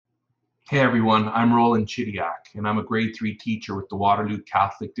Hey everyone, I'm Roland Chidiak, and I'm a grade 3 teacher with the Waterloo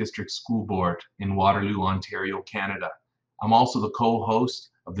Catholic District School Board in Waterloo, Ontario, Canada. I'm also the co-host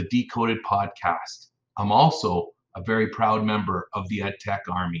of the Decoded podcast. I'm also a very proud member of the EdTech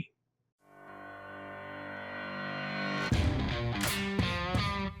Army.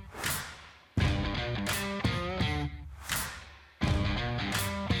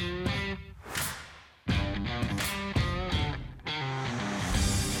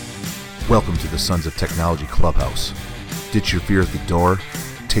 Welcome to the Sons of Technology Clubhouse. Ditch your fear at the door,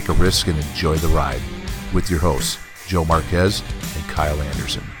 take a risk, and enjoy the ride. With your hosts, Joe Marquez and Kyle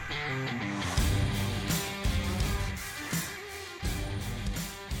Anderson.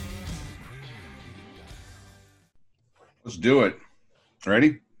 Let's do it.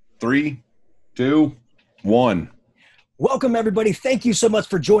 Ready? 3, 2, 1. Welcome, everybody. Thank you so much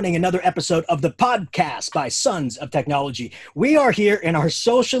for joining another episode of the podcast by Sons of Technology. We are here in our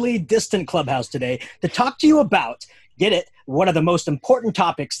socially distant clubhouse today to talk to you about, get it, one of the most important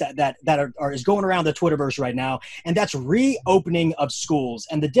topics that is going around the Twitterverse right now, and that's reopening of schools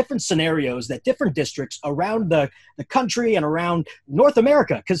and the different scenarios that different districts around the country and around North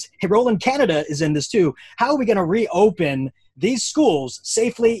America, because Roland, Canada is in this too. How are we going to reopen these schools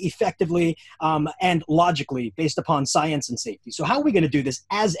safely, effectively, and logically based upon science and safety? So how are we going to do this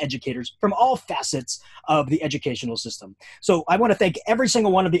as educators from all facets of the educational system? So I want to thank every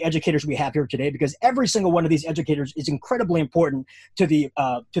single one of the educators we have here today, because every single one of these educators is incredibly important to the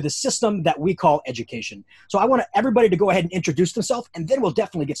system that we call education. So I want everybody to go ahead and introduce themselves, and then we'll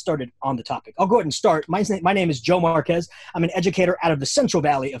definitely get started on the topic. I'll go ahead and start. My name is Joe Marquez. I'm an educator out of the Central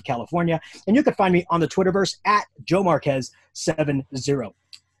Valley of California, and you can find me on the Twitterverse at Joe Marquez 70.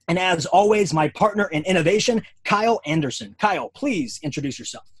 And as always, my partner in innovation, Kyle Anderson. Kyle, please introduce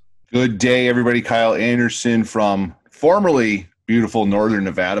yourself. Good day, everybody. Kyle Anderson from formerly beautiful Northern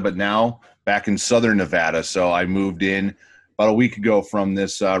Nevada, but now back in Southern Nevada. So I moved in about a week ago from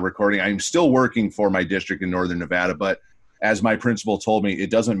this recording. I'm still working for my district in Northern Nevada, but as my principal told me, it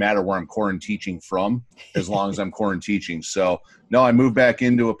doesn't matter where I'm quarantining from as long as I'm quarantining. So no, I moved back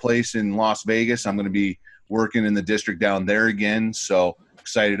into a place in Las Vegas. I'm going to be working in the district down there again, so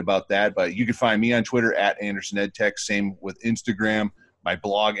excited about that. But you can find me on Twitter at Anderson EdTech, same with Instagram, my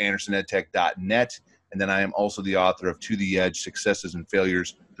blog, andersonedtech.net, and then I am also the author of To the Edge, Successes and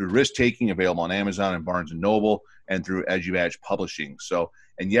Failures Through Risk-Taking, available on Amazon and Barnes & Noble, and through EduBadge Publishing. So,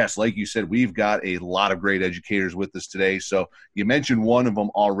 and yes, like you said, we've got a lot of great educators with us today. So you mentioned one of them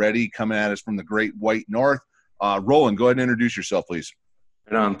already, coming at us from the Great White North. Roland, go ahead and introduce yourself, please.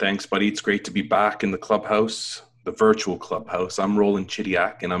 Right on. Thanks, buddy. It's great to be back in the clubhouse, the virtual clubhouse. I'm Roland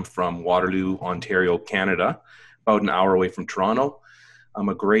Chidiak, and I'm from Waterloo, Ontario, Canada, about an hour away from Toronto. I'm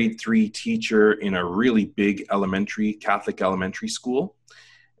a grade 3 teacher in a really big Catholic elementary school.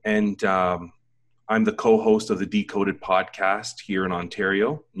 And I'm the co-host of the Decoded podcast here in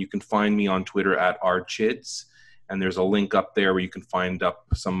Ontario. You can find me on Twitter at rchids. And there's a link up there where you can find up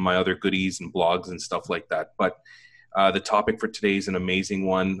some of my other goodies and blogs and stuff like that. But the topic for today is an amazing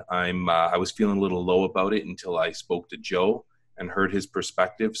one. I was feeling a little low about it until I spoke to Joe and heard his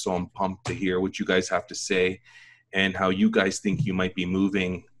perspective. So I'm pumped to hear what you guys have to say and how you guys think you might be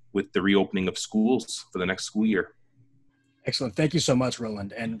moving with the reopening of schools for the next school year. Excellent. Thank you so much,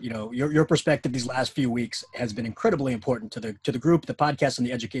 Roland. And your perspective these last few weeks has been incredibly important to the group, the podcast, and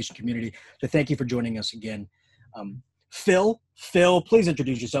the education community. So thank you for joining us again. Phil, please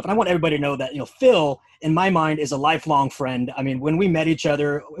introduce yourself. And I want everybody to know that, Phil, in my mind, is a lifelong friend. I mean, when we met each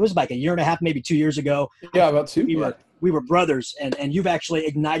other, it was like a year and a half, maybe 2 years ago. Yeah, about 2. We were brothers, and you've actually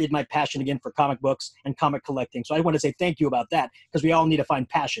ignited my passion again for comic books and comic collecting. So I want to say thank you about that, because we all need to find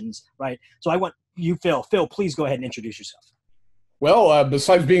passions, right? So I want you, Phil, please go ahead and introduce yourself. Well,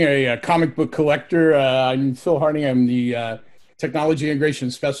 besides being a comic book collector, I'm Phil Harding. I'm the Technology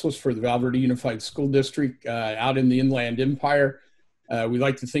Integration Specialist for the Val Verde Unified School District out in the Inland Empire. We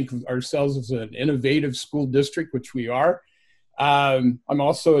like to think of ourselves as an innovative school district, which we are. I'm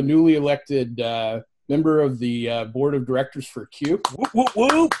also a newly elected member of the Board of Directors for CUE. Whoop, whoop,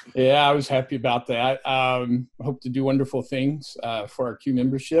 whoop. Yeah, I was happy about that. I hope to do wonderful things for our CUE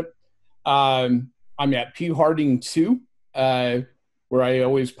membership. I'm at P. Harding 2, where I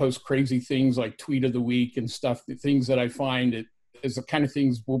always post crazy things like tweet of the week and stuff, the things that I find is the kind of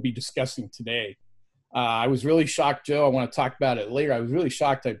things we'll be discussing today. I was really shocked, Joe. I want to talk about it later. I was really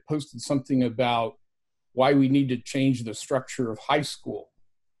shocked. I posted something about why we need to change the structure of high school.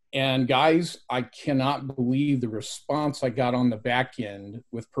 And guys, I cannot believe the response I got on the back end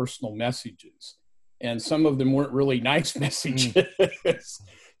with personal messages. And some of them weren't really nice messages.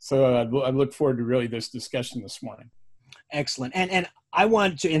 So I look forward to really this discussion this morning. Excellent. And I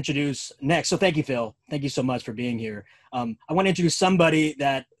want to introduce next. So thank you, Phil. Thank you so much for being here. I want to introduce somebody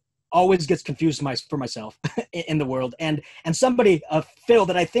that always gets confused for myself in the world, and somebody, Phil,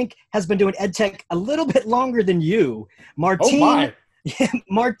 that I think has been doing EdTech a little bit longer than you, Martine. Oh my.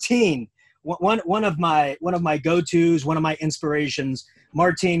 Martine, one of my go-tos, one of my inspirations.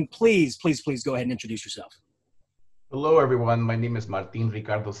 Martine, please go ahead and introduce yourself. Hello, everyone. My name is Martin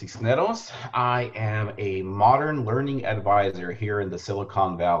Ricardo Cisneros. I am a modern learning advisor here in the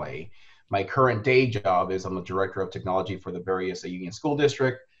Silicon Valley. My current day job is I'm the director of technology for the various Union School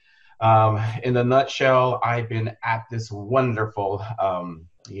District. In a nutshell, I've been at this wonderful,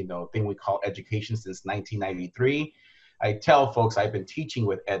 thing we call education since 1993. I tell folks I've been teaching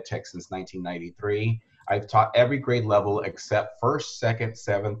with EdTech since 1993. I've taught every grade level except 1st, 2nd,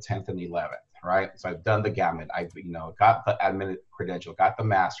 7th, 10th, and 11th. Right, so I've done the gamut. I've got the admin credential, got the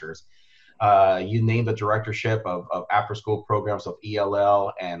master's. You name the directorship of after-school programs of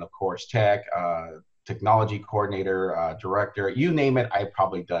ELL and of course tech, technology coordinator, director. You name it, I've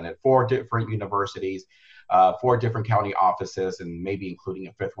probably done it. 4 different universities, 4 different county offices, and maybe including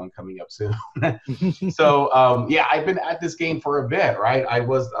a 5th one coming up soon. So I've been at this game for a bit. Right,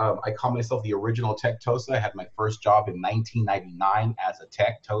 I call myself the original Tech TOSA. I had my first job in 1999 as a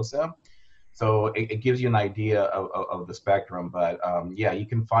Tech TOSA. So it gives you an idea of the spectrum, but you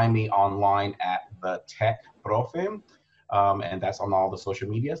can find me online at the Tech Profe, and that's on all the social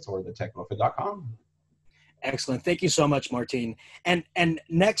medias or thetechprofe.com. Excellent. Thank you so much, Martine. And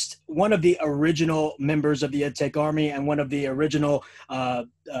next, one of the original members of the EdTech Army and one of the original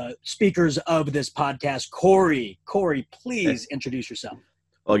speakers of this podcast, Corey. Corey, please introduce yourself.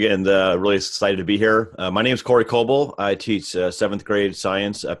 Well, again, really excited to be here. My name is Corey Coble. I teach 7th grade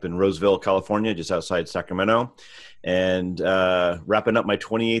science up in Roseville, California, just outside Sacramento, and wrapping up my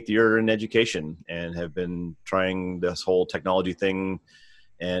 28th year in education, and have been trying this whole technology thing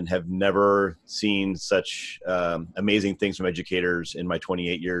and have never seen such amazing things from educators in my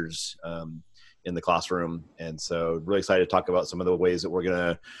 28 years in the classroom. And so really excited to talk about some of the ways that we're going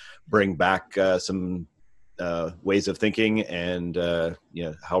to bring back some ways of thinking and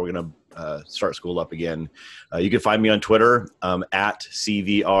how we're going to start school up again. You can find me on Twitter at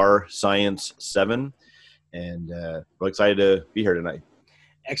CVR Science 7, and really excited to be here tonight.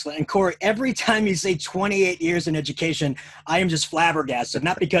 Excellent. And Corey, every time you say 28 years in education, I am just flabbergasted.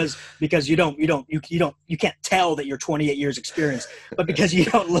 Not because you can't tell that you're 28 years experience, but because you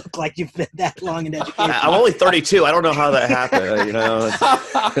don't look like you've been that long in education. I'm only 32. I don't know how that happened.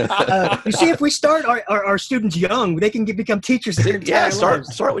 You see, if we start our students young, they can become teachers their entire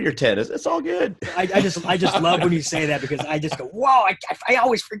lives. Start when you're 10. It's all good. I just love when you say that, because I just go, whoa! I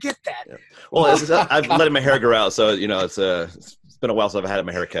always forget that. Yeah. Well, I've letting my hair grow out, so it's been a while since I've had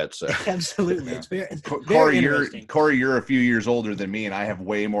my hair cut. So. Absolutely. It's very interesting. Corey, you're a few years older than me, and I have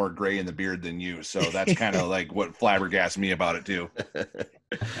way more gray in the beard than you. So that's kind of like what flabbergasts me about it too.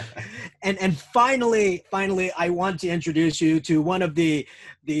 And finally, I want to introduce you to one of the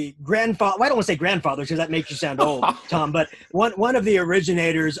grandfather. Well, I don't want to say grandfathers because that makes you sound old, Tom. But one of the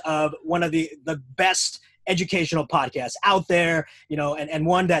originators of one of the best educational podcasts out there, and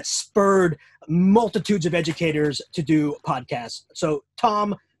one that spurred multitudes of educators to do podcasts. So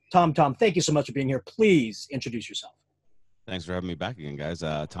Tom, thank you so much for being here. Please introduce yourself. Thanks for having me back again, guys.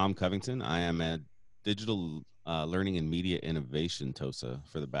 Tom Covington. I am a digital learning and media innovation TOSA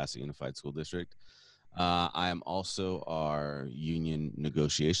for the Bassett Unified School District. I am also our union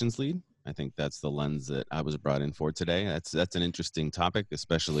negotiations lead. I think that's the lens that I was brought in for today. That's an interesting topic,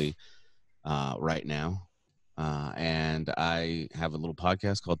 especially right now. And I have a little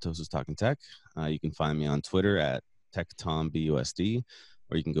podcast called TOSA's Talking Tech. You can find me on Twitter at TechTomBUSD,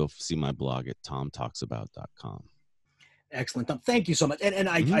 or you can go see my blog at tomtalksabout.com. Excellent. Tom, thank you so much. And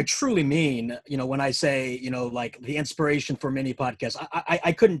I truly mean, when I say, like the inspiration for many podcasts,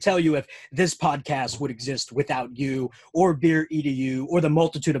 I couldn't tell you if this podcast would exist without you or Beer EDU or the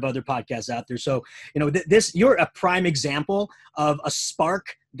multitude of other podcasts out there. So, you're a prime example of a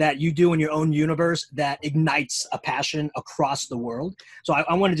spark that you do in your own universe that ignites a passion across the world. So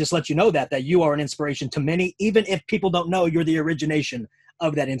I want to just let you know that you are an inspiration to many, even if people don't know you're the origination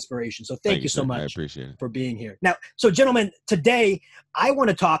of that inspiration. So thank you so much. I appreciate it. For being here. Now, so gentlemen, today I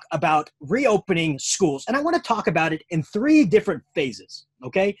want to talk about reopening schools, and I want to talk about it in 3 different phases.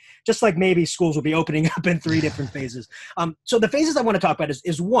 Okay. Just like maybe schools will be opening up in 3 different phases. So the phases I want to talk about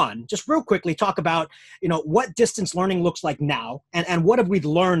is one, just real quickly talk about, what distance learning looks like now and what have we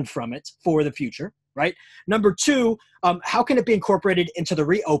learned from it for the future. Right. Number 2, how can it be incorporated into the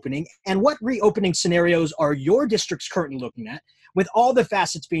reopening, and what reopening scenarios are your districts currently looking at? with all the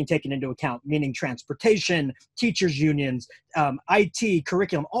facets being taken into account, meaning transportation, teachers unions, IT,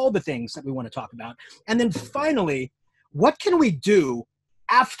 curriculum, all the things that we want to talk about. And then finally, what can we do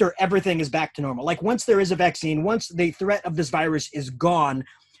after everything is back to normal? Like once there is a vaccine, once the threat of this virus is gone,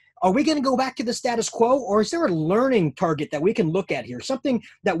 are we going to go back to the status quo, or is there a learning target that we can look at here? Something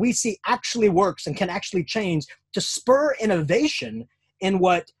that we see actually works and can actually change to spur innovation in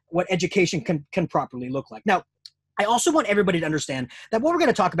what education can properly look like. Now, I also want everybody to understand that what we're going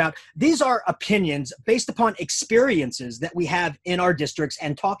to talk about, these are opinions based upon experiences that we have in our districts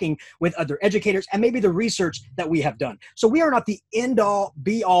and talking with other educators and maybe the research that we have done. So we are not the end-all,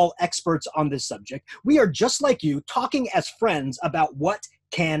 be-all experts on this subject. We are just like you, talking as friends about what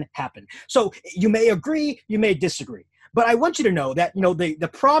can happen. So you may agree, you may disagree. But I want you to know that, the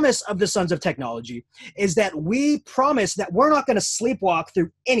promise of the Sons of Technology is that we promise that we're not going to sleepwalk through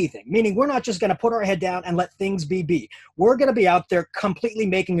anything, meaning we're not just going to put our head down and let things be. We're going to be out there completely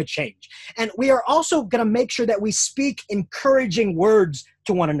making a change. And we are also going to make sure that we speak encouraging words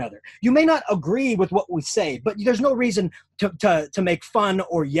to one another. You may not agree with what we say, but there's no reason to make fun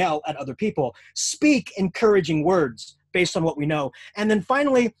or yell at other people. Speak encouraging words based on what we know. And then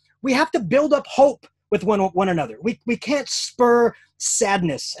finally, we have to build up hope with one another. We can't spur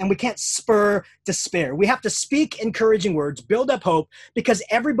sadness and we can't spur despair. We have to speak encouraging words, build up hope, because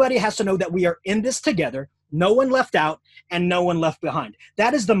everybody has to know that we are in this together, no one left out and no one left behind.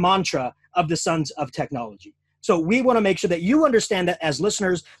 That is the mantra of the Sons of Technology. So we want to make sure that you understand that as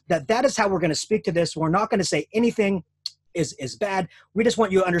listeners, that is how we're going to speak to this. We're not going to say anything is bad. We just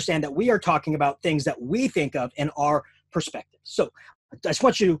want you to understand that we are talking about things that we think of in our perspective. So I just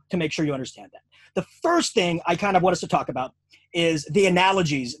want you to make sure you understand that. The first thing I kind of want us to talk about is the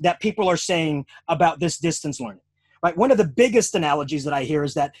analogies that people are saying about this distance learning, right? One of the biggest analogies that I hear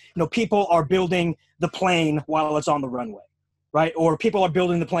is that, people are building the plane while it's on the runway, right? Or people are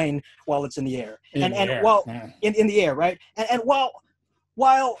building the plane while it's in the air. In the air, right? And while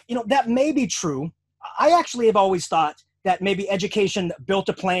that may be true, I actually have always thought that maybe education built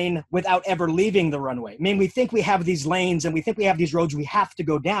a plane without ever leaving the runway. I mean, we think we have these lanes and we think we have these roads we have to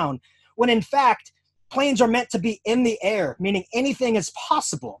go down, when in fact, planes are meant to be in the air, meaning anything is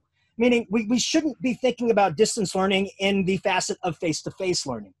possible. Meaning we shouldn't be thinking about distance learning in the facet of face-to-face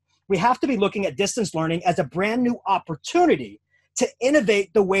learning. We have to be looking at distance learning as a brand new opportunity to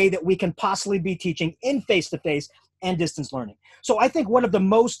innovate the way that we can possibly be teaching in face-to-face and distance learning. So I think one of the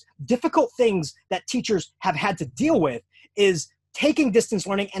most difficult things that teachers have had to deal with is taking distance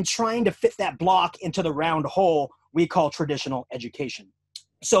learning and trying to fit that block into the round hole we call traditional education.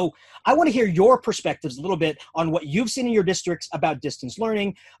 So I want to hear your perspectives a little bit on what you've seen in your districts about distance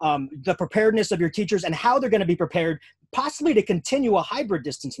learning, the preparedness of your teachers, and how they're going to be prepared possibly to continue a hybrid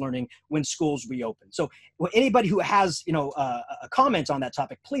distance learning when schools reopen. So anybody who has a comment on that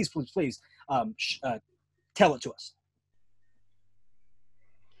topic, please tell it to us.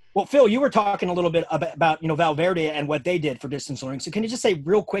 Well, Phil, you were talking a little bit about Valverde and what they did for distance learning. So can you just say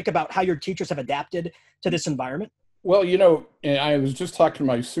real quick about how your teachers have adapted to this environment? Well, I was just talking to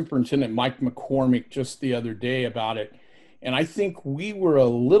my superintendent, Mike McCormick, just the other day about it. And I think we were a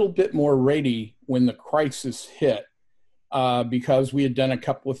little bit more ready when the crisis hit because we had done a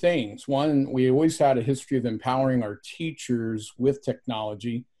couple of things. One, we always had a history of empowering our teachers with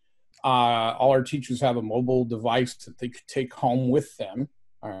technology. All our teachers have a mobile device that they could take home with them.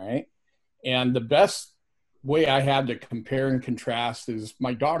 All right. And the best way I had to compare and contrast is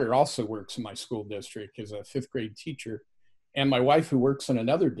my daughter also works in my school district as a fifth grade teacher, and my wife who works in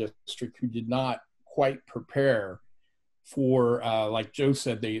another district who did not quite prepare for, like Joe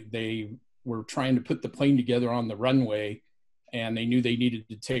said, they were trying to put the plane together on the runway and they knew they needed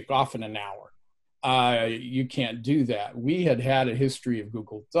to take off in an hour. You can't do that. We had a history of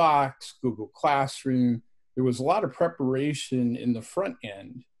Google Docs, Google Classroom. There was a lot of preparation in the front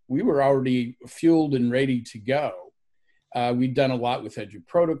end. We were already fueled and ready to go. We'd done a lot with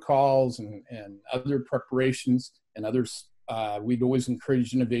EduProtocols and other preparations and others. We'd always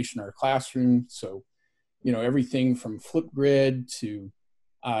encouraged innovation in our classroom. So, everything from Flipgrid to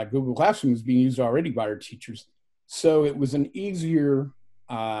Google Classroom was being used already by our teachers. So it was an easier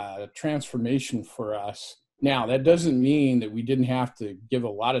transformation for us. Now, that doesn't mean that we didn't have to give a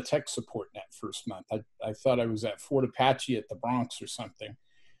lot of tech support in that first month. I thought I was at Fort Apache at the Bronx or something,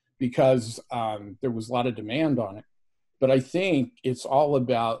 because there was a lot of demand on it. But I think it's all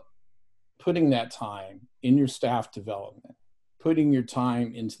about putting that time in your staff development, putting your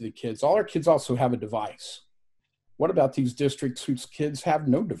time into the kids. All our kids also have a device. What about these districts whose kids have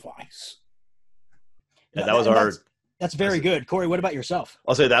no device? Yeah, that was that's very good. Corey, what about yourself?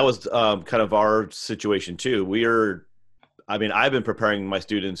 I'll say that was kind of our situation too. We are I mean, I've been preparing my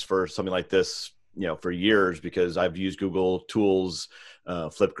students for something like this, for years, because I've used Google Tools,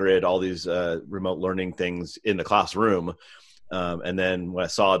 Flipgrid, all these remote learning things in the classroom. And then when I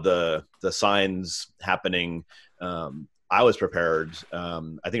saw the signs happening, I was prepared.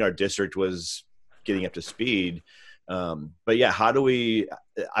 I think our district was getting up to speed. But yeah, I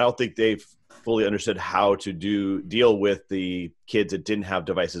don't think they've fully understood how to deal with the kids that didn't have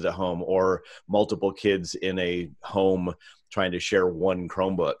devices at home, or multiple kids in a home trying to share one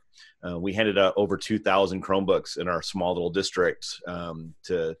Chromebook. We handed out over 2,000 Chromebooks in our small little district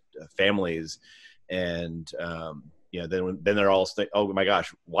to families. And, then they're all saying, oh my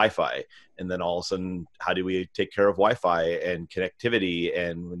gosh, Wi-Fi. And then all of a sudden, how do we take care of Wi-Fi and connectivity?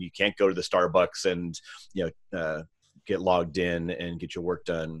 And when you can't go to the Starbucks and, get logged in and get your work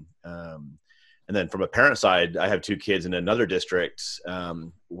done. And then from a parent side, I have 2 kids in another district,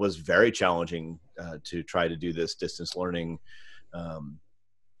 was very challenging to try to do this distance learning.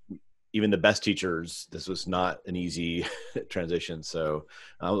 Even the best teachers, this was not an easy transition. So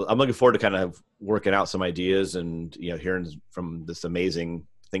I'm looking forward to kind of working out some ideas and, hearing from this amazing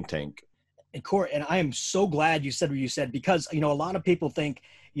think tank. And Cory, and I am so glad you said what you said, because, a lot of people think,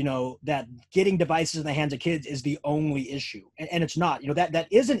 that getting devices in the hands of kids is the only issue. And it's not. That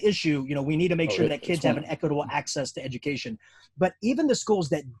is an issue. We need to make sure that kids have an equitable access to education. But even the schools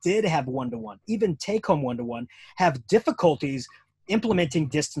that did have one-to-one, even take-home one-to-one, have difficulties implementing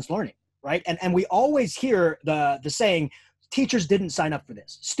distance learning, right? And we always hear the saying, teachers didn't sign up for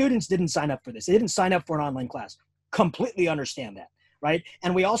this. Students didn't sign up for this. They didn't sign up for an online class. Completely understand that, right?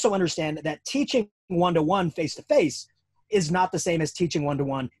 And we also understand that teaching one-to-one face-to-face is not the same as teaching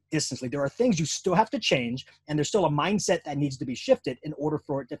one-to-one distantly. There are things you still have to change, and there's still a mindset that needs to be shifted in order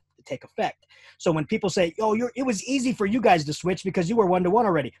for it to take effect. So when people say, it was easy for you guys to switch because you were one-to-one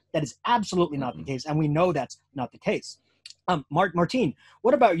already, that is absolutely not the case, and we know that's not the case. Martine,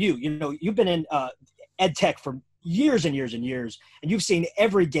 what about you? You've been in ed tech for years and years and years, and you've seen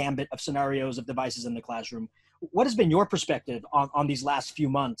every gambit of scenarios of devices in the classroom. What has been your perspective on these last few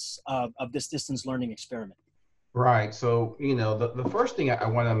months of this distance learning experiment? Right. So, the first thing I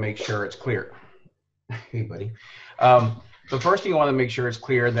want to make sure it's clear. Hey, buddy. The first thing I want to make sure it's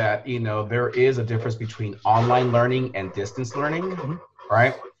clear that, there is a difference between online learning and distance learning,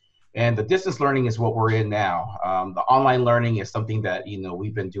 right? And the distance learning is what we're in now. The online learning is something that,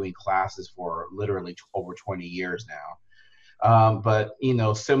 we've been doing classes for literally over 20 years now. But,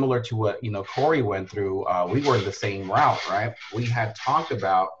 similar to what, Cory went through, we were in the same route, right? We had talked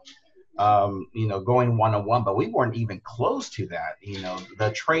about, going one-on-one, but we weren't even close to that.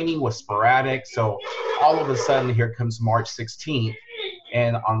 The training was sporadic. So all of a sudden, here comes March 16th.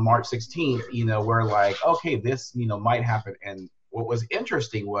 And on March 16th, we're like, okay, this, might happen. And what was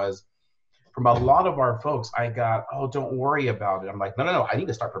interesting was, from a lot of our folks, I got, oh, don't worry about it. I'm like, no, I need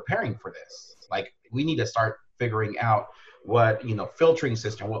to start preparing for this. Like, we need to start figuring out what, filtering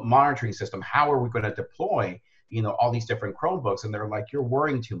system, what monitoring system, how are we going to deploy, all these different Chromebooks. And they're like, you're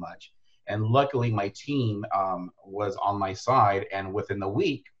worrying too much. And luckily, my team was on my side. And within the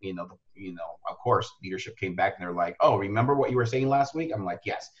week, of course, leadership came back and they're like, oh, remember what you were saying last week? I'm like,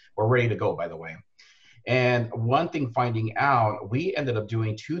 yes, we're ready to go, by the way. And one thing finding out, we ended up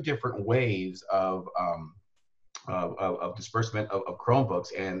doing 2 different waves of disbursement of Chromebooks.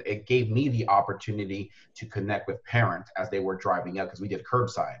 And it gave me the opportunity to connect with parents as they were driving up, because we did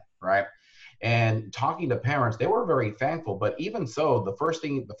curbside, right? And talking to parents, they were very thankful. But even so, the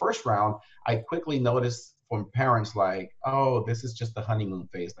first round, I quickly noticed from parents like, oh, this is just the honeymoon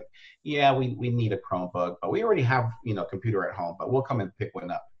phase. Like, yeah, we need a Chromebook, but we already have, computer at home, but we'll come and pick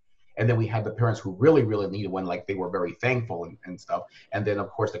one up. And then we had the parents who really, really needed one, like they were very thankful and stuff. And then,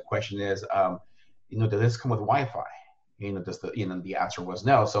 of course, the question is, does this come with Wi-Fi? The answer was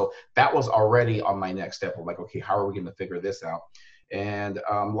no. So that was already on my next step of like, okay, how are we going to figure this out? And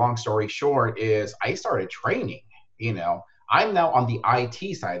long story short is I started training. I'm now on the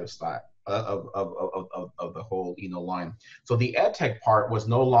IT side of stuff. Of the whole line. So the ed tech part was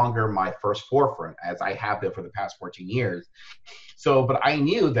no longer my first forefront, as I have been for the past 14 years. So, but I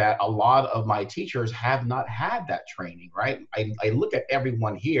knew that a lot of my teachers have not had that training, right? I look at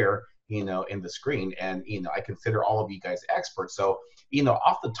everyone here, in the screen, and I consider all of you guys experts. So,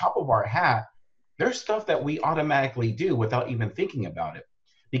 off the top of our hat, there's stuff that we automatically do without even thinking about it,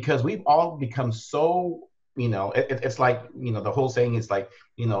 because we've all become so it's like, the whole saying is like,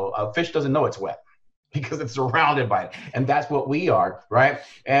 a fish doesn't know it's wet because it's surrounded by it. And that's what we are, right?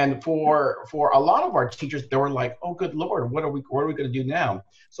 And for a lot of our teachers, they were like, oh, good Lord, what are we going to do now?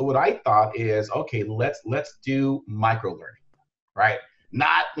 So what I thought is, okay, let's do micro learning, right?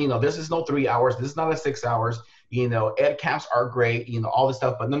 Not, this is no 3 hours. This is not a 6 hours. ed camps are great, all this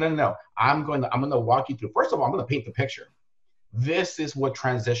stuff, but no. I'm going to walk you through. First of all, I'm going to paint the picture. This is what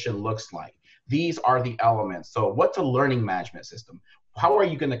transition looks like. These are the elements. So what's a learning management system? How are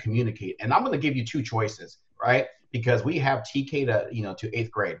you going to communicate? And I'm going to give you two choices, right? Because we have TK to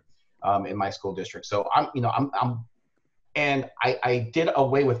 8th grade in my school district. So I did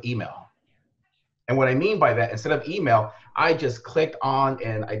away with email. And what I mean by that, instead of email, I just clicked on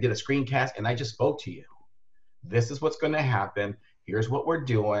and I did a screencast and I just spoke to you. This is what's going to happen. Here's what we're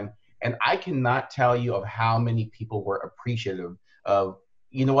doing. And I cannot tell you of how many people were appreciative of,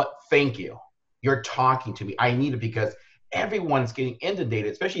 thank you. You're talking to me. I need it, because everyone's getting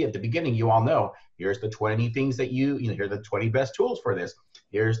inundated, especially at the beginning. You all know, here's the 20 things that here are the 20 best tools for this.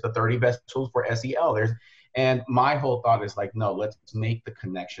 Here's the 30 best tools for SEL. And my whole thought is like, no, let's make the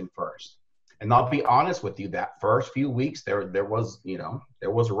connection first. And I'll be honest with you, that first few weeks, there was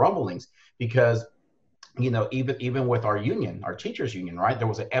rumblings, because, even with our union, our teachers union, right? There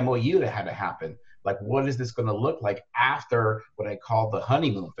was an MOU that had to happen. Like, what is this going to look like after what I call the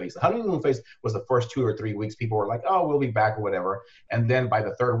honeymoon phase? The honeymoon phase was the first 2 or 3 weeks. People were like, oh, we'll be back or whatever. And then by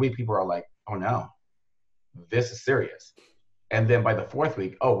the 3rd week, people are like, oh no, this is serious. And then by the 4th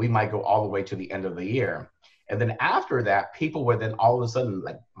week, oh, we might go all the way to the end of the year. And then after that, people would then all of a sudden,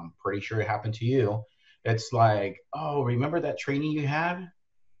 like, I'm pretty sure it happened to you. It's like, oh, remember that training you had,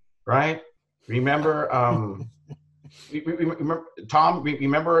 right? Remember, remember Tom?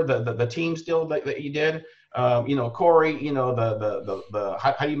 Remember the team still that you did? Corey, the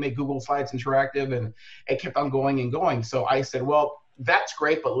how do you make Google Slides interactive? And it kept on going and going. So I said, well, that's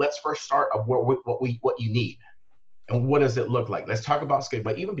great, but let's first start of what you need. And what does it look like? Let's talk about schedule.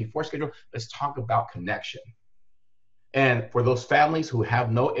 But even before schedule, let's talk about connection. And for those families who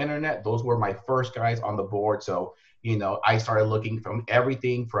have no internet, those were my first guys on the board. So, I started looking from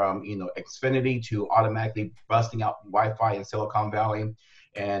everything from, Xfinity to automatically busting out Wi-Fi in Silicon Valley,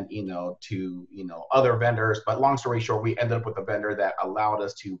 and, to, other vendors. But long story short, we ended up with a vendor that allowed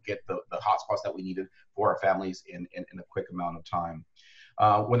us to get the hotspots that we needed for our families in a quick amount of time.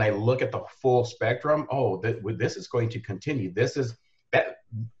 When I look at the full spectrum, this is going to continue. This is that,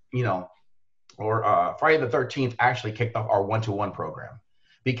 Friday the 13th actually kicked off our one-to-one program,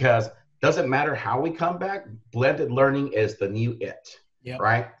 because doesn't matter how we come back, blended learning is the new it,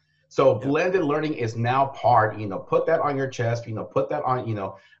 right? So blended learning is now part, put that on your chest, put that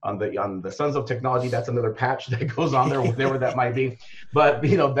on, on the Sons of Technology. That's another patch that goes on there, whatever that might be. But,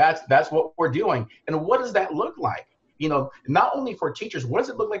 that's what we're doing. And what does that look like? Not only for teachers, what does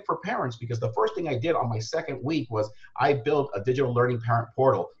it look like for parents? Because the first thing I did on my 2nd week was I built a digital learning parent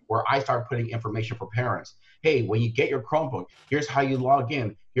portal where I started putting information for parents. Hey, when you get your Chromebook, here's how you log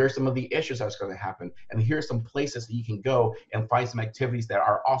in. Here are some of the issues that's going to happen. And here's some places that you can go and find some activities that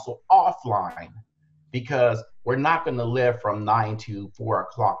are also offline, because we're not going to live from 9 to 4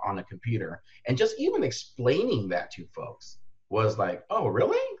 o'clock on a computer. And just even explaining that to folks was like, oh,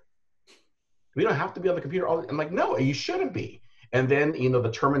 really? We don't have to be on the computer all the time. I'm like, no, you shouldn't be. And then,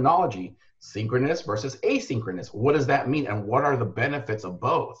 the terminology, synchronous versus asynchronous. What does that mean? And what are the benefits of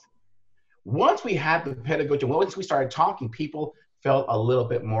both? Once we had the pedagogy, once we started talking, people felt a little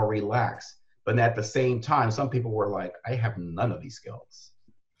bit more relaxed. But at the same time, some people were like, I have none of these skills.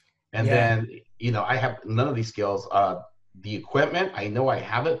 And then, I have none of these skills. The equipment, I know I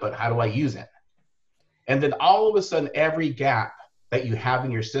have it, but how do I use it? And then all of a sudden, every gap that you have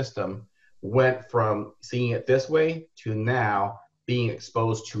in your system went from seeing it this way to now being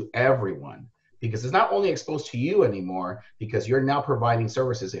exposed to everyone, because it's not only exposed to you anymore, because you're now providing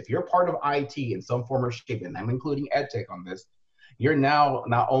services. If you're part of IT in some form or shape, and I'm including EdTech on this, you're now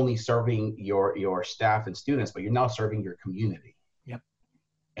not only serving your staff and students, but you're now serving your community. Yep.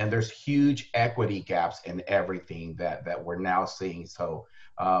 And there's huge equity gaps in everything that we're now seeing. So,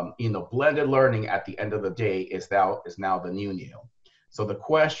 blended learning at the end of the day is now the new. So the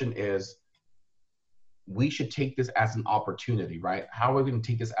question is, we should take this as an opportunity, right? How are we going to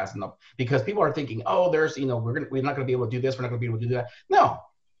take this as because people are thinking, oh, there's, we're not going to be able to do this. We're not going to be able to do that. No,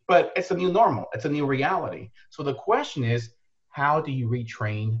 but it's a new normal. It's a new reality. So the question is, how do you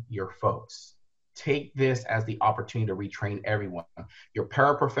retrain your folks? Take this as the opportunity to retrain everyone, your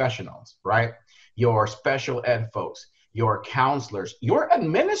paraprofessionals, right? Your special ed folks, your counselors, your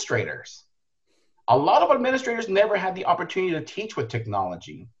administrators. A lot of administrators never had the opportunity to teach with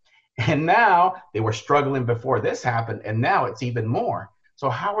technology. And now they were struggling before this happened, and now it's even more. So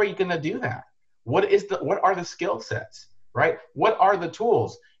how are you going to do that? What are the skill sets, right? What are the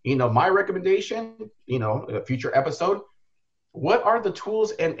tools? My recommendation, a future episode, what are the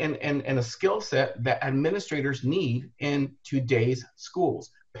tools and a skill set that administrators need in today's schools,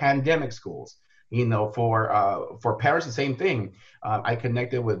 pandemic schools? For parents, the same thing. I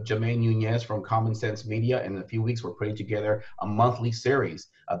connected with Jermaine Nunez from Common Sense Media. In a few weeks, we're putting together a monthly series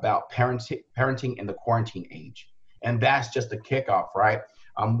about parenting in the quarantine age. And that's just a kickoff, right?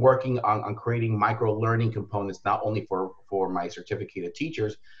 I'm working on creating micro learning components, not only for my certificated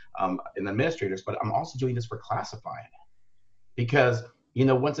teachers and administrators, but I'm also doing this for classified. Because,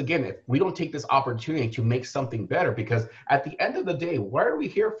 once again, if we don't take this opportunity to make something better, because at the end of the day, what are we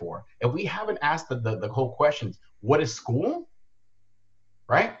here for? If we haven't asked the whole questions, what is school,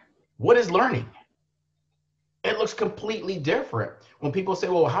 right? What is learning? It looks completely different. When people say,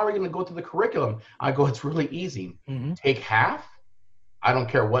 well, how are you going to go through the curriculum? I go, it's really easy. Mm-hmm. Take half, I don't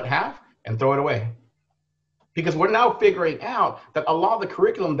care what half, and throw it away. Because we're now figuring out that a lot of the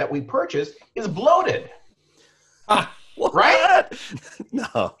curriculum that we purchase is bloated. What? Right?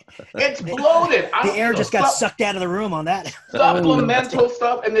 No. It's bloated. The air just got sucked out of the room on that. Supplemental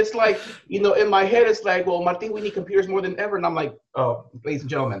stuff. And it's like, in my head, it's like, well, I think we need computers more than ever. And I'm like, oh, ladies and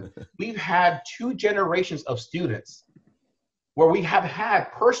gentlemen, we've had 2 generations of students where we have had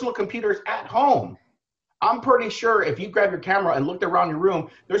personal computers at home. I'm pretty sure if you grab your camera and looked around your room,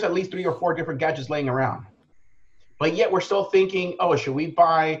 there's at least 3 or 4 different gadgets laying around. But yet we're still thinking, oh, should we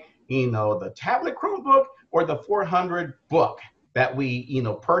buy, the tablet Chromebook or the $400 book that we,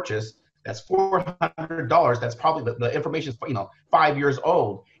 purchased? That's $400. That's probably the information is, 5 years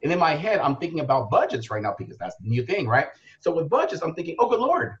old. And in my head, I'm thinking about budgets right now because that's the new thing, right? So with budgets, I'm thinking, oh, good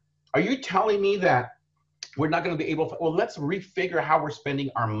Lord, are you telling me that we're not going to be able to, well, let's refigure how we're spending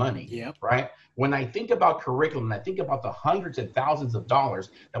our money, yep. Right? When I think about curriculum, and I think about the hundreds and thousands of dollars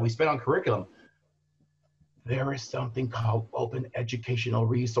that we spend on curriculum, there is something called open educational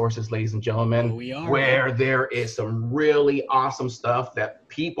resources, ladies and gentlemen, where there is some really awesome stuff that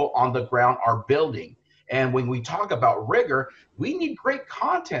people on the ground are building. And when we talk about rigor, we need great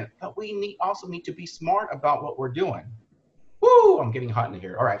content, but we also need to be smart about what we're doing. Woo, I'm getting hot in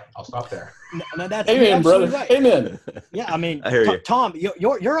here. All right, I'll stop there. No, that's amen, brother. Right. Amen. Yeah, I mean, I hear you. Tom,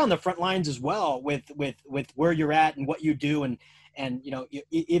 you're on the front lines as well with where you're at and what you do, and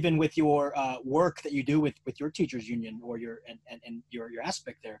even with your work that you do with your teachers union or your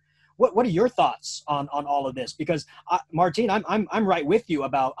aspect there. What are your thoughts on all of this? Because Martine, I'm right with you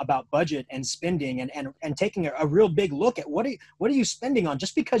about budget and spending and taking a real big look at what are you spending on?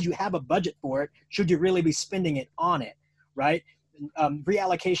 Just because you have a budget for it, should you really be spending it on it? Right?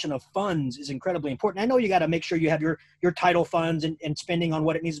 Reallocation of funds is incredibly important. I know you got to make sure you have your title funds and spending on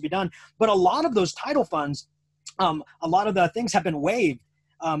what it needs to be done. But a lot of those title funds, a lot of the things have been waived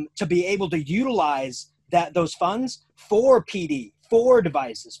to be able to utilize those funds for PD, for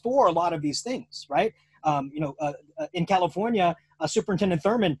devices, for a lot of these things, right? In California, Superintendent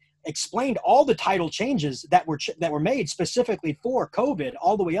Thurman explained all the title changes that were made specifically for COVID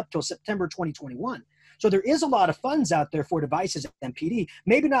all the way up till September 2021. So there is a lot of funds out there for devices and PD,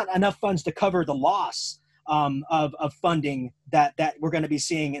 maybe not enough funds to cover the loss of funding that we're going to be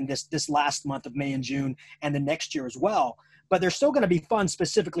seeing in this last month of May and June and the next year as well. But there's still going to be funds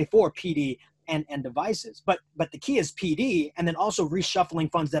specifically for PD and devices. But the key is PD, and then also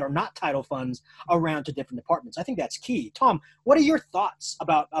reshuffling funds that are not title funds around to different departments. I think that's key. Tom, what are your thoughts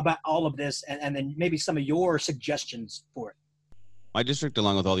about all of this, and then maybe some of your suggestions for it? My district,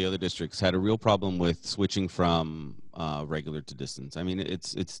 along with all the other districts, had a real problem with switching from regular to distance. I mean,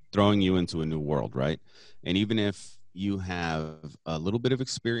 it's throwing you into a new world, right? And even if you have a little bit of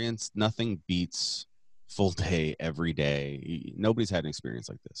experience, nothing beats full day every day. Nobody's had an experience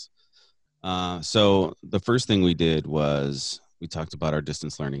like this. So the first thing we did was we talked about our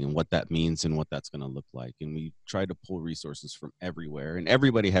distance learning and what that means and what that's going to look like. And we tried to pull resources from everywhere, and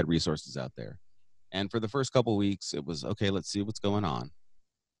everybody had resources out there. And for the first couple of weeks, it was, okay, let's see what's going on.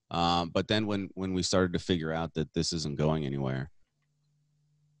 But then when we started to figure out that this isn't going anywhere,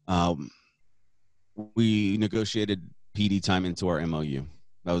 we negotiated PD time into our MOU.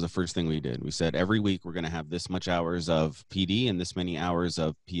 That was the first thing we did. We said every week we're going to have this much hours of PD and this many hours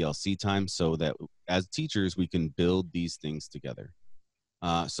of PLC time so that as teachers, we can build these things together.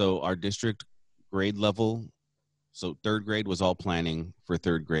 So our district grade level, so third grade was all planning for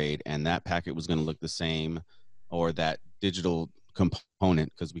third grade, and that packet was going to look the same, or that digital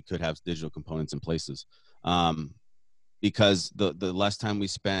component, because we could have digital components in places. Because the less time we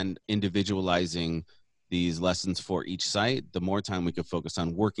spend individualizing these lessons for each site, the more time we could focus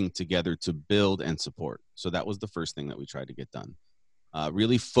on working together to build and support. So that was the first thing that we tried to get done.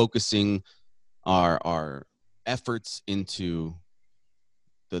 Really focusing our efforts into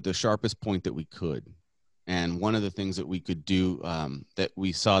the sharpest point that we could. And one of the things that we could do that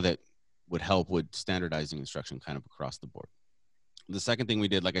we saw that would help with standardizing instruction kind of across the board. The second thing we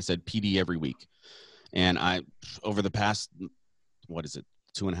did, like I said, PD every week. And over the past,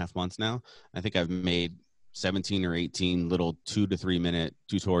 2.5 months now, I think I've made 17 or 18 little 2 to 3 minute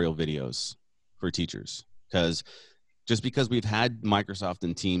tutorial videos for teachers. Just because we've had Microsoft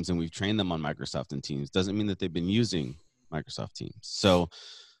and Teams and we've trained them on Microsoft and Teams doesn't mean that they've been using Microsoft Teams. So,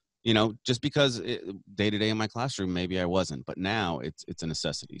 just because day to day in my classroom, maybe I wasn't, but now it's a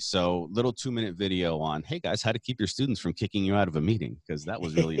necessity. So little 2-minute video on, hey guys, how to keep your students from kicking you out of a meeting. Because that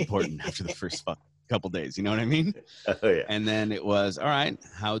was really important after the first couple days, you know what I mean? Oh, yeah. And then it was, all right,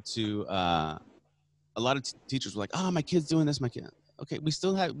 how to, a lot of teachers were like, oh, my kid's doing this, my kid. Okay, we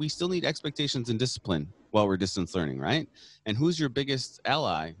still need expectations and discipline while we're distance learning, right? And who's your biggest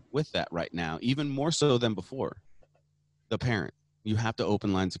ally with that right now, even more so than before? The parent. You have to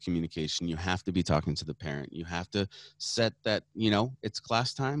open lines of communication. You have to be talking to the parent. You have to set that, it's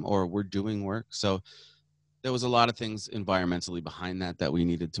class time or we're doing work. So there was a lot of things environmentally behind that we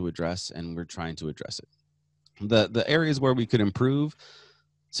needed to address, and we're trying to address it. The areas where we could improve.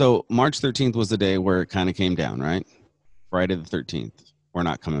 So March 13th was the day where it kind of came down, right? Friday the 13th, we're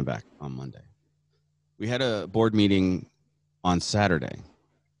not coming back on Monday. We had a board meeting on Saturday.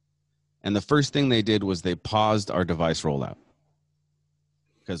 And the first thing they did was they paused our device rollout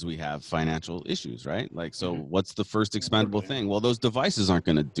because we have financial issues, right? So what's the first expendable thing? Well, those devices aren't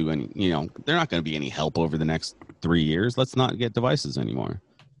going to do any, they're not going to be any help over the next 3 years. Let's not get devices anymore.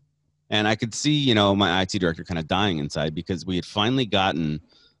 And I could see, my IT director kind of dying inside because we had finally gotten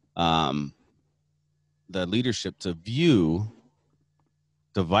the leadership to view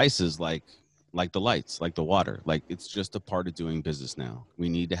devices like the lights, like the water. Like it's just a part of doing business now. We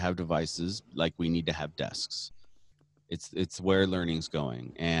need to have devices like we need to have desks. It's where learning's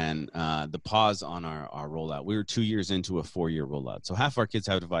going. And the pause on our rollout, we were 2 years into a 4-year rollout. So half our kids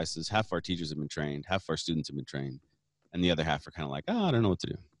have devices, half our teachers have been trained, half our students have been trained, and the other half are kind of like, oh, I don't know what to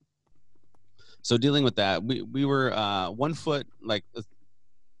do. So dealing with that, we were 1 foot,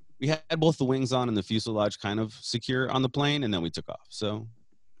 we had both the wings on and the fuselage kind of secure on the plane, and then we took off. So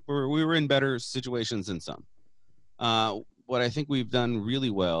we were in better situations than some. What I think we've done really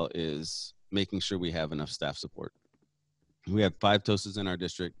well is making sure we have enough staff support. We have 5 TOSAs in our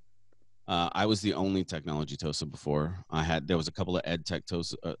district. I was the only technology TOSA before. There was a couple of ed tech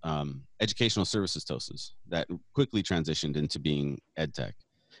TOSA, educational services TOSAs that quickly transitioned into being ed tech.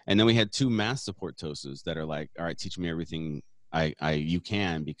 And then we had 2 math support TOSAs that are like, all right, teach me everything you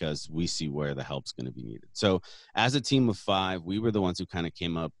can, because we see where the help's going to be needed. So as a team of 5, we were the ones who kind of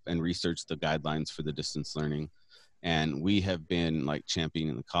came up and researched the guidelines for the distance learning. And we have been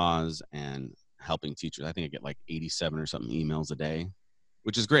championing the cause and helping teachers. I think I get 87 or something emails a day,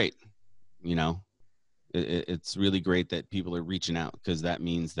 which is great. It's really great that people are reaching out, because that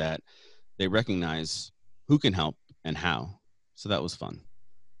means that they recognize who can help and how. So that was fun.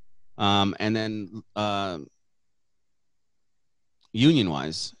 And then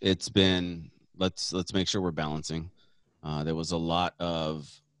union-wise, it's been let's make sure we're balancing. There was a lot of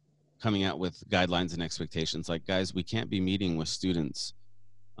coming out with guidelines and expectations. Guys, we can't be meeting with students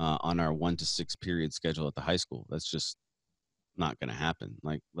on our 1 to 6 period schedule at the high school. That's just not going to happen.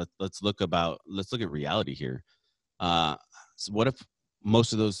 Let's look at reality here. So what if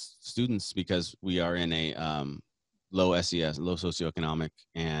most of those students, because we are in a low SES, low socioeconomic,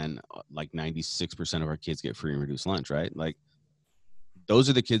 and 96% of our kids get free and reduced lunch, right? Those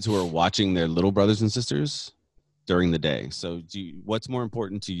are the kids who are watching their little brothers and sisters during the day. So what's more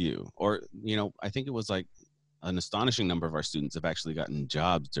important to you? Or, I think it was an astonishing number of our students have actually gotten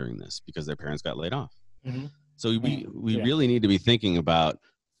jobs during this because their parents got laid off. Mm-hmm. So we really need to be thinking about,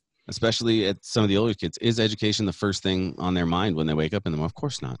 especially at some of the older kids, is education the first thing on their mind when they wake up in the morning? Of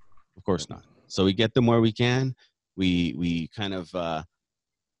course not. Of course not. So we get them where we can. We kind of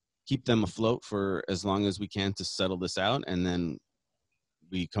keep them afloat for as long as we can to settle this out. And then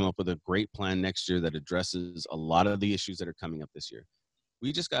we come up with a great plan next year that addresses a lot of the issues that are coming up this year.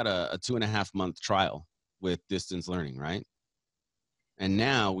 We just got a 2.5 month trial with distance learning, right? And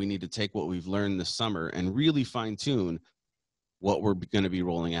now we need to take what we've learned this summer and really fine tune what we're going to be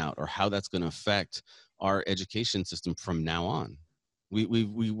rolling out, or how that's going to affect our education system from now on. We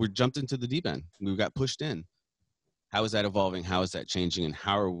were jumped into the deep end. We got pushed in. How is that evolving? How is that changing? And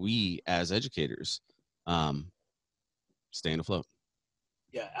how are we as educators staying afloat?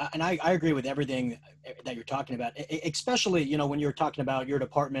 Yeah, and I agree with everything that you're talking about, especially, when you're talking about your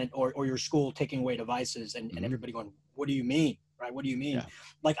department or your school taking away devices and everybody going, what do you mean, right? What do you mean?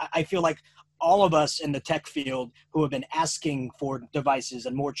 Yeah. I feel like all of us in the tech field who have been asking for devices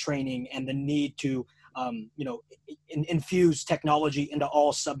and more training and the need to, infuse technology into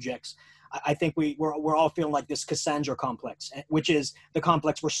all subjects, I think we're all feeling like this Cassandra complex, which is the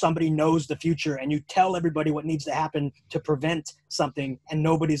complex where somebody knows the future and you tell everybody what needs to happen to prevent something and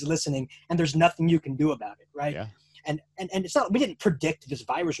nobody's listening and there's nothing you can do about it, right? Yeah. And it's not, we didn't predict this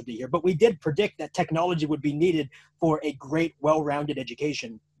virus would be here, but we did predict that technology would be needed for a great, well-rounded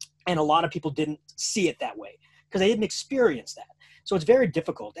education. And a lot of people didn't see it that way because they didn't experience that. So it's very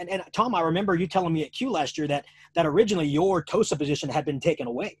difficult. And Tom, I remember you telling me at Q last year that originally your TOSA position had been taken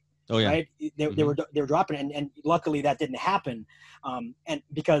away. Oh yeah. Right? They were dropping it, and luckily that didn't happen. And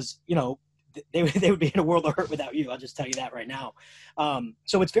because, you know, they would be in a world of hurt without you. I'll just tell you that right now.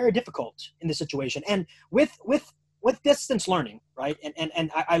 So it's very difficult in this situation. And with distance learning, right?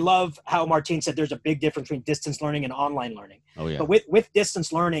 And I love how Martine said there's a big difference between distance learning and online learning. Oh yeah. But with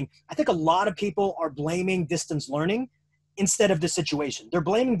distance learning, I think a lot of people are blaming distance learning instead of the situation. They're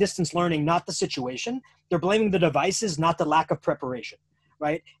blaming distance learning, not the situation. They're blaming the devices, not the lack of preparation,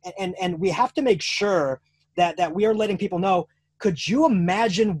 right? And we have to make sure that we are letting people know, could you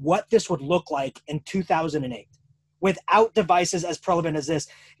imagine what this would look like in 2008 without devices as prevalent as this?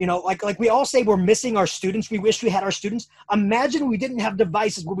 You know, like we all say we're missing our students. We wish we had our students. Imagine we didn't have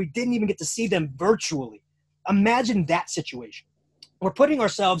devices where we didn't even get to see them virtually. Imagine that situation. We're putting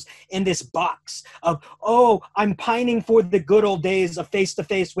ourselves in this box of, oh, I'm pining for the good old days of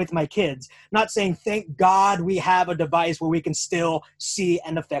face-to-face with my kids, not saying, thank God we have a device where we can still see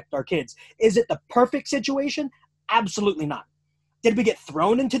and affect our kids. Is it the perfect situation? Absolutely not. Did we get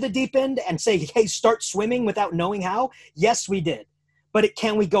thrown into the deep end and say, hey, start swimming without knowing how? Yes, we did. But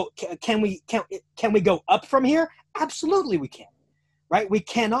can we go up from here? Absolutely we can, right? We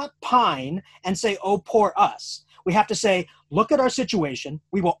cannot pine and say, oh, poor us. We have to say, look at our situation.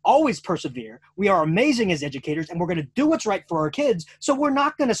 We will always persevere. We are amazing as educators, and we're going to do what's right for our kids, so we're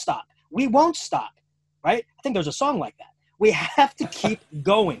not going to stop. We won't stop, right? I think there's a song like that. We have to keep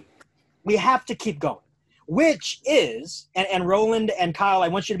going. We have to keep going, which is, and Roland and Kyle, I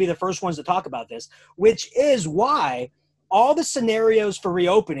want you to be the first ones to talk about this, which is why all the scenarios for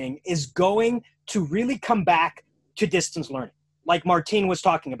reopening is going to really come back to distance learning, like Martine was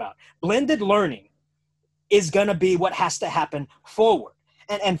talking about. Blended learning is going to be what has to happen forward.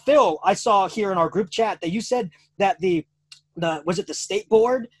 And Phil, I saw here in our group chat that you said that the was it the state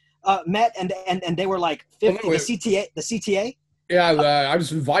board met and they were like 50, the CTA? Yeah, I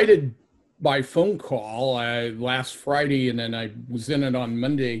was invited by phone call last Friday, and then I was in it on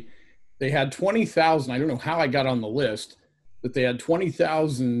Monday. They had 20,000. I don't know how I got on the list, but they had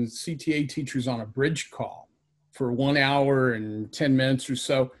 20,000 CTA teachers on a bridge call for 1 hour and 10 minutes or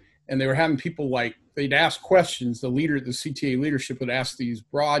so. And they were having people like, they'd ask questions. The CTA leadership would ask these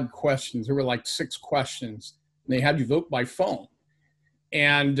broad questions. There were like 6 questions, and they had you vote by phone.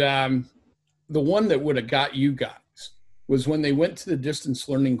 And the one that would have got you guys was when they went to the distance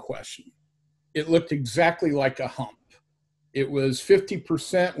learning question. It looked exactly like a hump. It was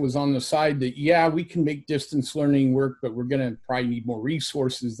 50% was on the side that, yeah, we can make distance learning work, but we're going to probably need more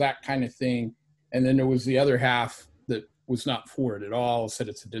resources, that kind of thing. And then there was the other half that was not for it at all, said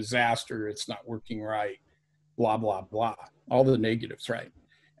it's a disaster, it's not working right, blah, blah, blah, all the negatives, right?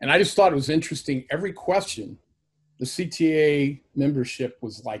 And I just thought it was interesting. Every question, the CTA membership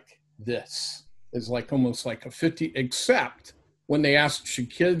was like this. It's like almost like a 50, except when they asked, should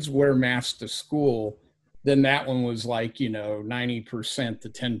kids wear masks to school? Then that one was like, 90% to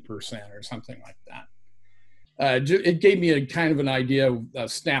 10% or something like that. It gave me a kind of an idea, a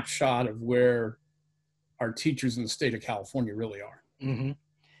snapshot of where our teachers in the state of California really are.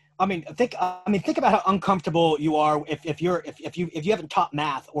 Mm-hmm. Think about how uncomfortable you are if you haven't taught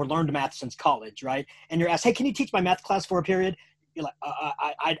math or learned math since college, right? And you're asked, hey, can you teach my math class for a period? You're like,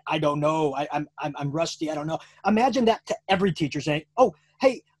 I don't know. I'm rusty. I don't know. Imagine that to every teacher saying, oh,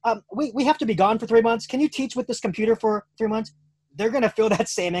 hey, we have to be gone for 3 months. Can you teach with this computer for 3 months? They're going to feel that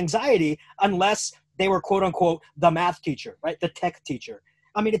same anxiety unless they were quote unquote the math teacher, right? The tech teacher.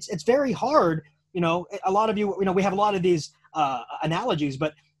 I mean, it's very hard. A lot of you, we have a lot of these analogies,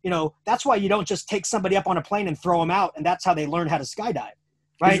 but that's why you don't just take somebody up on a plane and throw them out, and that's how they learn how to skydive.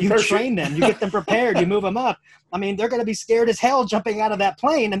 Right? You train them, you get them prepared, you move them up. I mean, they're going to be scared as hell jumping out of that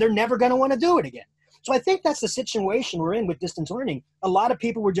plane, and they're never going to want to do it again. So I think that's the situation we're in with distance learning. A lot of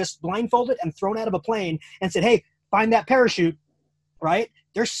people were just blindfolded and thrown out of a plane and said, hey, find that parachute, right?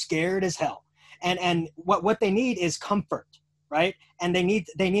 They're scared as hell. And what they need is comfort, right? And they need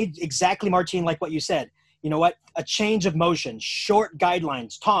exactly, Martine, like what you said. You know what? A change of motion, short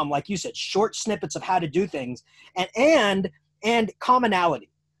guidelines. Tom, like you said, short snippets of how to do things, and commonality.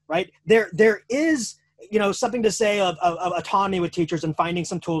 Right? There is something to say of autonomy with teachers and finding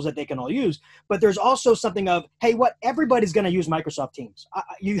some tools that they can all use. But there's also something of, hey, everybody's going to use Microsoft Teams.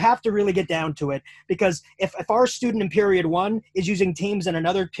 You have to really get down to it, because if our student in period 1 is using Teams and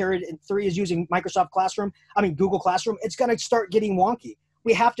another period in 3 is using Google Classroom, it's going to start getting wonky.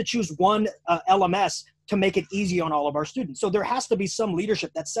 We have to choose one LMS to make it easy on all of our students. So there has to be some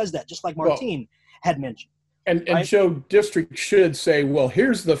leadership that says that, just like Martine had mentioned. And right? Joe, district should say, well,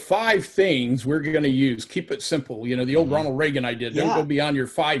 here's the 5 things we're going to use. Keep it simple. The old Ronald Reagan idea. Don't go beyond your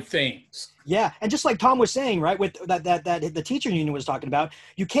 5 things. Yeah. And just like Tom was saying, right, with that the teacher union was talking about,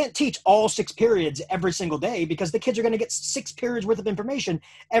 you can't teach all 6 periods every single day, because the kids are going to get 6 periods worth of information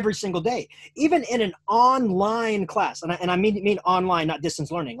every single day. Even in an online class, and I mean online, not distance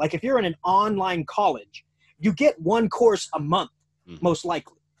learning. Like if you're in an online college, you get 1 course a month, most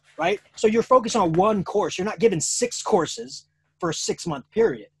likely. Right? So you're focused on 1 course. You're not given 6 courses for a 6-month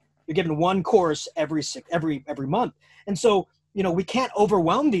period. You're given 1 course every month. And so, we can't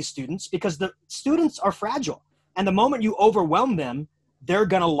overwhelm these students, because the students are fragile. And the moment you overwhelm them, they're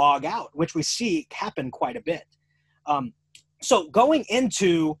going to log out, which we see happen quite a bit. So going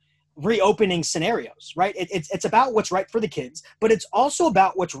into reopening scenarios, right? It's about what's right for the kids, but it's also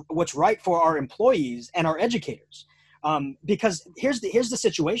about what's right for our employees and our educators. Because here's the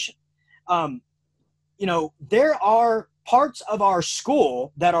situation. There are parts of our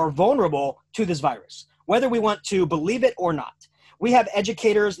school that are vulnerable to this virus, whether we want to believe it or not. We have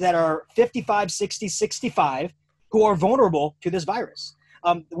educators that are 55, 60, 65 who are vulnerable to this virus.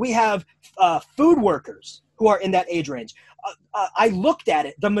 We have food workers who are in that age range. I looked at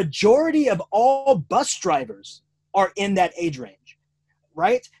it. The majority of all bus drivers are in that age range.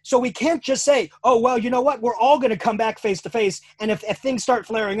 Right? So we can't just say, oh, well, you know what? We're all going to come back face to face. And if things start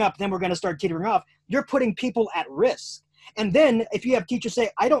flaring up, then we're going to start teetering off. You're putting people at risk. And then if you have teachers say,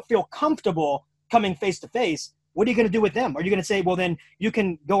 I don't feel comfortable coming face to face, what are you going to do with them? Are you going to say, well, then you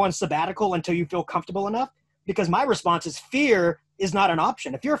can go on sabbatical until you feel comfortable enough? Because my response is fear is not an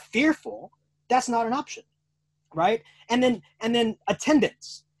option. If you're fearful, that's not an option. Right? And then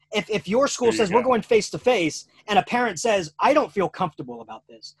attendance. If your school says we're going face to face, and a parent says, I don't feel comfortable about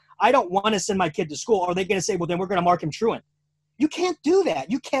this, I don't want to send my kid to school, are they going to say, well, then we're going to mark him truant? You can't do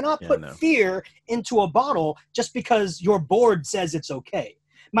that. You cannot put fear into a bottle just because your board says it's okay.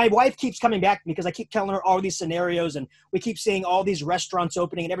 My wife keeps coming back to me because I keep telling her all these scenarios, and we keep seeing all these restaurants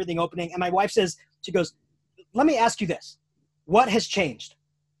opening and everything opening. And my wife says, she goes, let me ask you this. What has changed?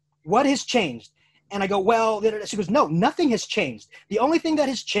 What has changed? And I go, well, she goes, no, nothing has changed. The only thing that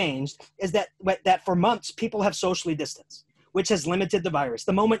has changed is that for months, people have socially distanced, which has limited the virus.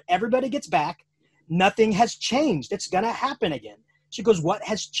 The moment everybody gets back, nothing has changed. It's going to happen again. She goes, what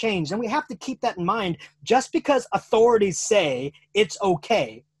has changed? And we have to keep that in mind. Just because authorities say it's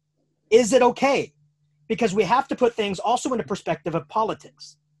okay, is it okay? Because we have to put things also into perspective of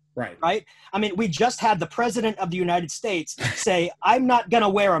politics. Right. I mean, we just had the president of the United States say, I'm not going to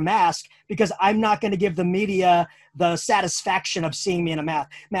wear a mask because I'm not going to give the media the satisfaction of seeing me in a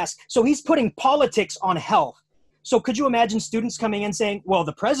mask. So he's putting politics on health. So could you imagine students coming in saying, well,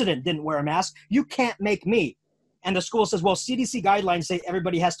 the president didn't wear a mask. You can't make me. And the school says, well, CDC guidelines say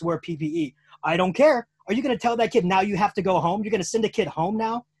everybody has to wear PPE. I don't care. Are you going to tell that kid now you have to go home? You're going to send a kid home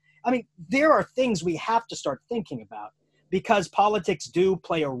now? I mean, there are things we have to start thinking about, because politics do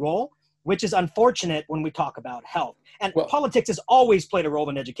play a role, which is unfortunate when we talk about health. And politics has always played a role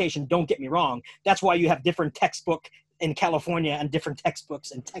in education, don't get me wrong. That's why you have different textbook in California and different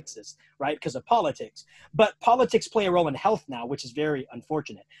textbooks in Texas, right? Because of politics. But politics play a role in health now, which is very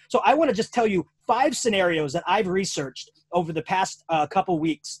unfortunate. So I want to just tell you 5 scenarios that I've researched over the past couple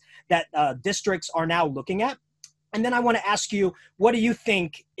weeks that districts are now looking at. And then I want to ask you, what do you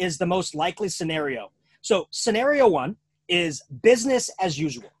think is the most likely scenario? So scenario 1 is business as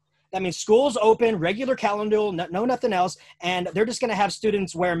usual. That means schools open, regular calendar, no nothing else, and they're just going to have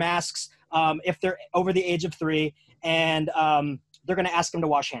students wear masks if they're over the age of 3, and they're going to ask them to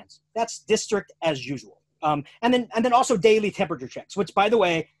wash hands. That's district as usual. And then also daily temperature checks, which, by the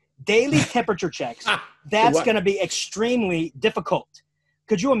way, daily temperature checks, that's going to be extremely difficult.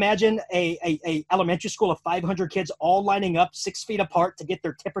 Could you imagine a elementary school of 500 kids all lining up 6 feet apart to get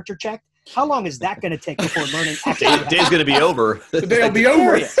their temperature checked? How long is that going to take before learning? Day's going to be over. The day will be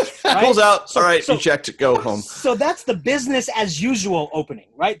over. Right? Pulls out. All right, you checked. Go home. So that's the business as usual opening,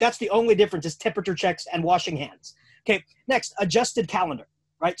 right? That's the only difference is temperature checks and washing hands. Okay, next, adjusted calendar,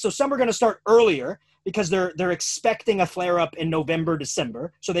 right? So some are going to start earlier because they're expecting a flare-up in November,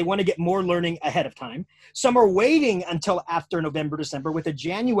 December, so they want to get more learning ahead of time. Some are waiting until after November, December with a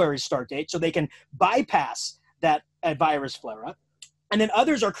January start date so they can bypass that virus flare-up. And then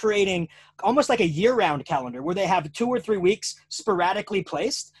others are creating almost like a year-round calendar where they have 2 or 3 weeks sporadically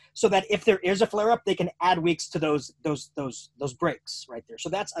placed so that if there is a flare-up, they can add weeks to those breaks right there. So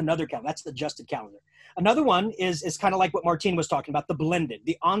that's another calendar. That's the adjusted calendar. Another one is kind of like what Martine was talking about, the blended,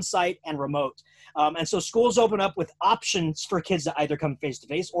 the on-site and remote. And so schools open up with options for kids to either come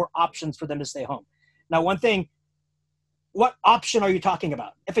face-to-face or options for them to stay home. Now, one thing, what option are you talking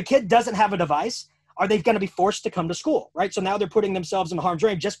about? If a kid doesn't have a device, are they going to be forced to come to school, right? So now they're putting themselves in harm's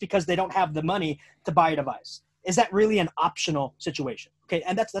way just because they don't have the money to buy a device. Is that really an optional situation? Okay,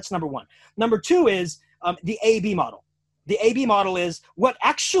 and that's number one. Number two is the AB model. The AB model is what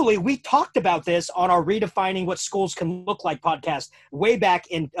actually we talked about this on our Redefining What Schools Can Look Like podcast way back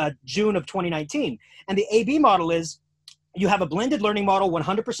in June of 2019. And the AB model is you have a blended learning model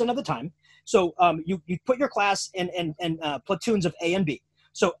 100% of the time. So you put your class in platoons of A and B.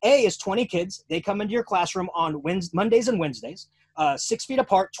 So A is 20 kids. They come into your classroom on Mondays and Wednesdays, 6 feet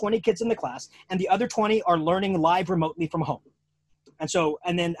apart, 20 kids in the class, and the other 20 are learning live remotely from home.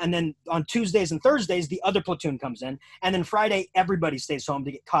 And then on Tuesdays and Thursdays, the other platoon comes in, and then Friday everybody stays home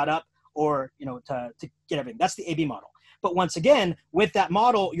to get caught up or to get everything. That's the AB model. But once again, with that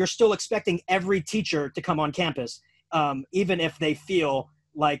model, you're still expecting every teacher to come on campus, even if they feel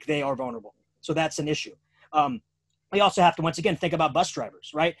like they are vulnerable. So that's an issue. We also have to, once again, think about bus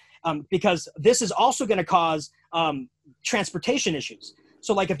drivers, right? Because this is also going to cause transportation issues.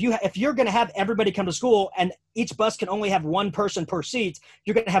 So like if you're going to have everybody come to school and each bus can only have one person per seat,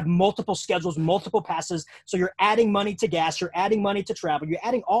 you're going to have multiple schedules, multiple passes. So you're adding money to gas, you're adding money to travel, you're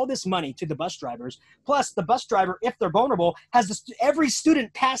adding all this money to the bus drivers. Plus the bus driver, if they're vulnerable, has every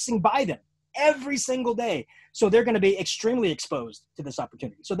student passing by them every single day. So they're going to be extremely exposed to this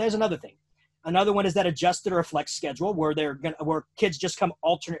opportunity. So there's another thing. Another one is that adjusted or flex schedule where where kids just come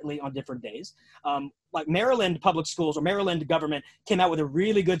alternately on different days. Like Maryland public schools or Maryland government came out with a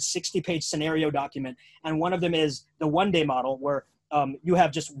really good 60-page scenario document. And one of them is the one-day model where you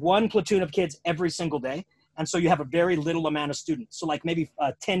have just one platoon of kids every single day. And so you have a very little amount of students. So like maybe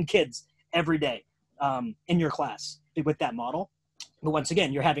 10 kids every day in your class with that model. But once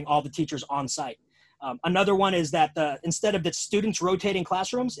again, you're having all the teachers on site. Another one is that instead of the students rotating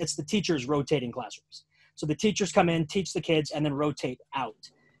classrooms, it's the teachers rotating classrooms. So the teachers come in, teach the kids, and then rotate out.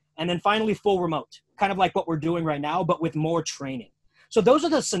 And then finally, full remote, kind of like what we're doing right now, but with more training. So those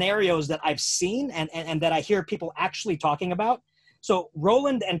are the scenarios that I've seen and that I hear people actually talking about. So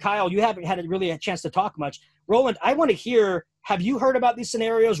Roland and Kyle, you haven't had really a chance to talk much. Roland, I want to hear, have you heard about these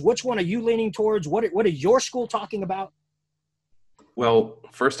scenarios? Which one are you leaning towards? What are your school talking about? Well,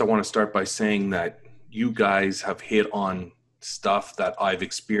 first I want to start by saying that you guys have hit on stuff that I've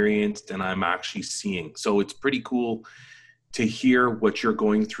experienced and I'm actually seeing. So it's pretty cool to hear what you're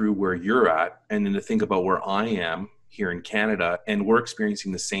going through where you're at, and then to think about where I am here in Canada, and we're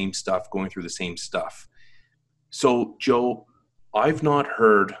experiencing the same stuff, going through the same stuff. So Joe, I've not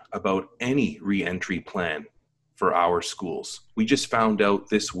heard about any re-entry plan for our schools. We just found out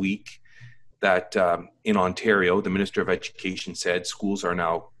this week that in Ontario, the Minister of Education said schools are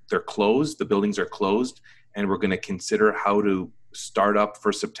now, they're closed, the buildings are closed, and we're going to consider how to start up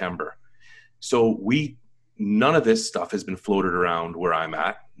for September. So none of this stuff has been floated around where I'm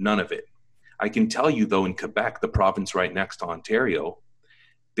at, none of it. I can tell you though, in Quebec, the province right next to Ontario,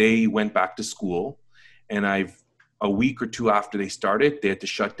 they went back to school, and a week or two after they started, they had to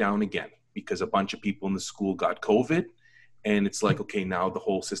shut down again because a bunch of people in the school got COVID. And it's like, okay, now the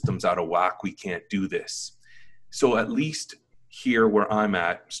whole system's out of whack. We can't do this. So at least here where I'm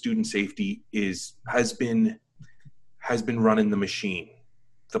at, student safety has been running the machine.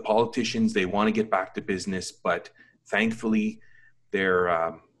 The politicians, they want to get back to business, but thankfully they're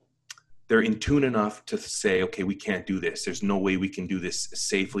in tune enough to say, okay, we can't do this. There's no way we can do this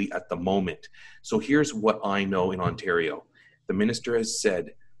safely at the moment. So here's what I know in Ontario. The minister has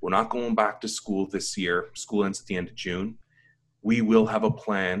said, we're not going back to school this year. School ends at the end of June. We will have a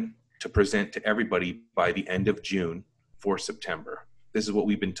plan to present to everybody by the end of June for September. This is what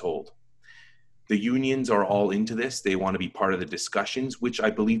we've been told. The unions are all into this. They want to be part of the discussions, which I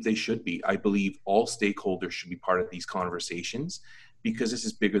believe they should be. I believe all stakeholders should be part of these conversations because this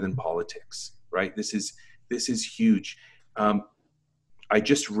is bigger than politics, right? This is huge. I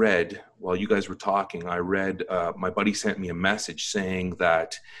just read, while you guys were talking, my buddy sent me a message saying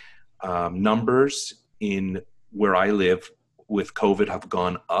that numbers in where I live with COVID have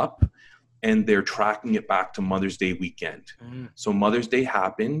gone up, and they're tracking it back to Mother's Day weekend. So Mother's Day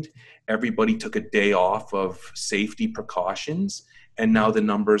happened, everybody took a day off of safety precautions, and now the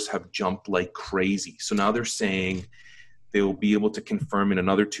numbers have jumped like crazy. So now they're saying They will be able to confirm in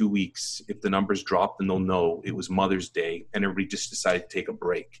another 2 weeks. If the numbers drop, then they'll know it was Mother's Day and everybody just decided to take a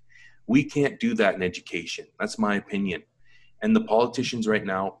break. We can't do that in education. That's my opinion. And the politicians right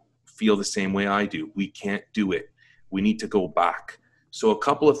now feel the same way I do. We can't do it. We need to go back. So a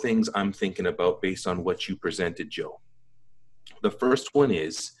couple of things I'm thinking about based on what you presented, Joe. The first one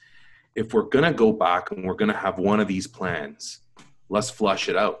is, if we're going to go back and we're going to have one of these plans, let's flush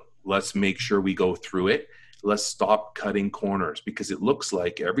it out. Let's make sure we go through it. Let's stop cutting corners, because it looks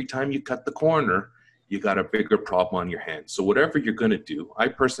like every time you cut the corner, you got a bigger problem on your hands. So whatever you're going to do, I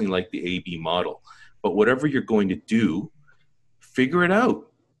personally like the AB model, but whatever you're going to do, figure it out.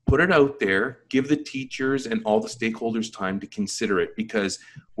 Put it out there, give the teachers and all the stakeholders time to consider it, because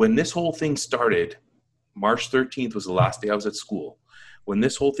when this whole thing started, March 13th was the last day I was at school. When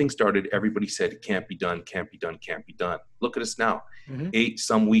this whole thing started, everybody said it can't be done, can't be done, can't be done. Look at us now. 8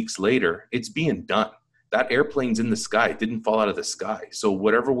 some weeks later, it's being done. That airplane's in the sky. It didn't fall out of the sky. So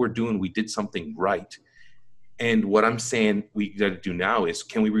whatever we're doing, we did something right. And what I'm saying we got to do now is,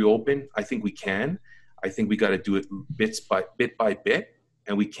 can we reopen? I think we can. I think we got to do it bit by bit,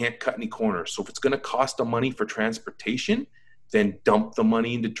 and we can't cut any corners. So if it's going to cost them money for transportation, then dump the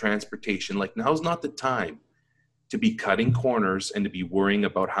money into transportation. Like, now's not the time to be cutting corners and to be worrying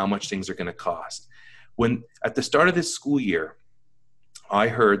about how much things are going to cost. When at the start of this school year, I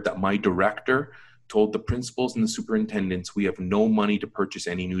heard that my director told the principals and the superintendents, we have no money to purchase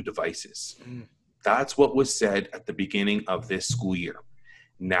any new devices. That's what was said at the beginning of this school year.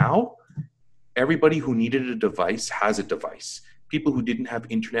 Now, everybody who needed a device has a device. People who didn't have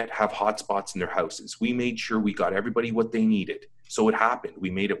internet have hotspots in their houses. We made sure we got everybody what they needed. So it happened. We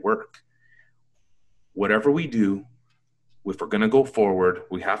made it work. Whatever we do, if we're going to go forward,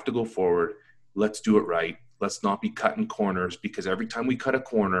 we have to go forward. Let's do it right. Let's not be cutting corners, because every time we cut a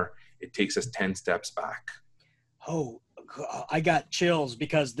corner, it takes us 10 steps back. Oh, I got chills,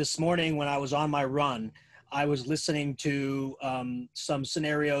 because this morning when I was on my run, I was listening to some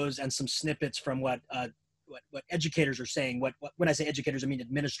scenarios and some snippets from what educators are saying. When I say educators, I mean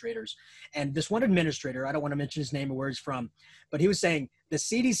administrators. And this one administrator, I don't want to mention his name or where he's from, but he was saying the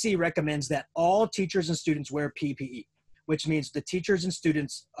CDC recommends that all teachers and students wear PPE, which means the teachers and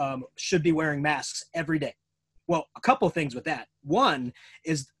students should be wearing masks every day. Well, a couple of things with that. One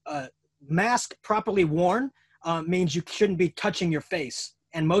is mask properly worn means you shouldn't be touching your face.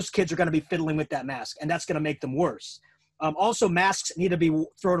 And most kids are going to be fiddling with that mask, and that's going to make them worse. Also, masks need to be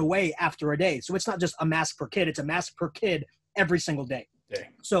thrown away after a day. So it's not just a mask per kid. It's a mask per kid every single day.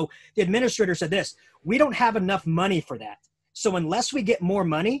 So the administrator said this: we don't have enough money for that. So unless we get more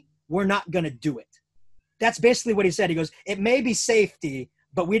money, we're not going to do it. That's basically what he said. He goes, it may be safety,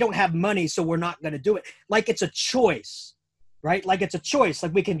 but we don't have money, so we're not going to do it. Like it's a choice, right? Like it's a choice,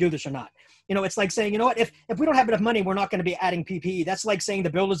 like we can do this or not. You know, it's like saying, you know what, if we don't have enough money, we're not going to be adding PPE. That's like saying the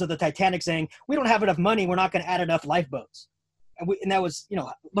builders of the Titanic saying, we don't have enough money, we're not going to add enough lifeboats. And that was, you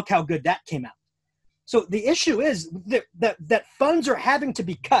know, look how good that came out. So the issue is that funds are having to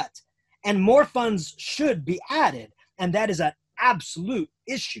be cut and more funds should be added. And that is an absolute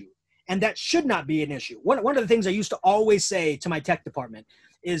issue. And that should not be an issue. One of the things I used to always say to my tech department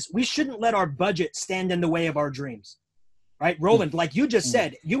is we shouldn't let our budget stand in the way of our dreams. Right, Roland, like you just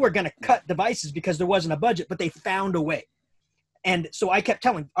said, you were going to cut devices because there wasn't a budget, but they found a way. And so I kept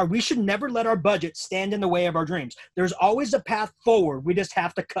telling, we should never let our budget stand in the way of our dreams. There's always a path forward. We just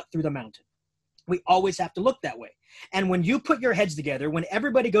have to cut through the mountain. We always have to look that way. And when you put your heads together, when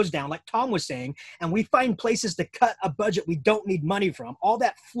everybody goes down, like Tom was saying, and we find places to cut a budget we don't need money from, all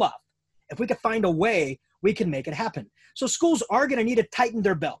that fluff, if we could find a way, we can make it happen. So schools are going to need to tighten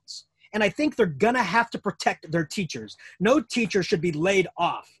their belts. And I think they're going to have to protect their teachers. No teacher should be laid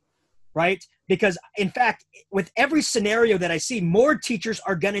off, right? Because, in fact, with every scenario that I see, more teachers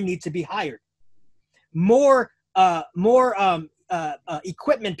are going to need to be hired. More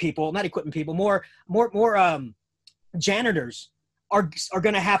equipment people, not equipment people, more janitors are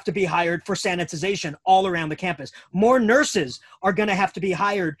going to have to be hired for sanitization all around the campus. More nurses are going to have to be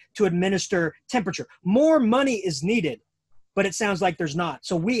hired to administer temperature. More money is needed. But it sounds like there's not.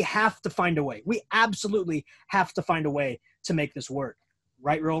 So we have to find a way. We absolutely have to find a way to make this work.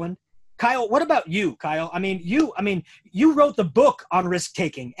 Right, Roland? Kyle, what about you, Kyle? I mean, you wrote the book on risk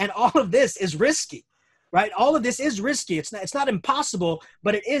taking, and all of this is risky, right? All of this is risky. It's not impossible,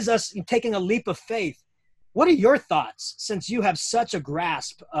 but it is us taking a leap of faith. What are your thoughts, since you have such a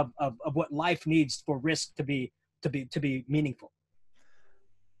grasp of what life needs for risk to be meaningful?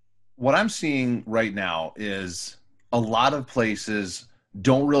 What I'm seeing right now is a lot of places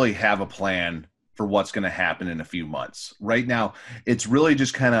don't really have a plan for what's going to happen in a few months. Right now, it's really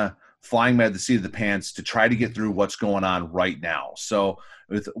just kind of flying by the seat of the pants to try to get through what's going on right now. So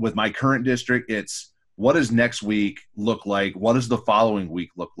with my current district, it's what does next week look like? What does the following week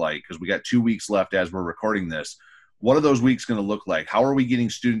look like? Because we got 2 weeks left as we're recording this. What are those weeks going to look like? How are we getting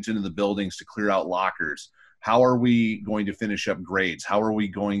students into the buildings to clear out lockers? How are we going to finish up grades? How are we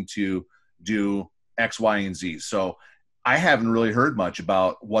going to do X, Y, and Z? So I haven't really heard much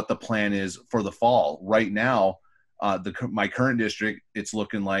about what the plan is for the fall. Right now, my current district, it's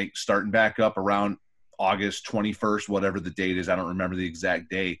looking like starting back up around August 21st, whatever the date is. I don't remember the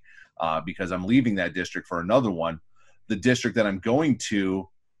exact day because I'm leaving that district for another one. The district that I'm going to,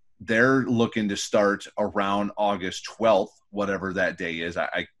 they're looking to start around August 12th, whatever that day is.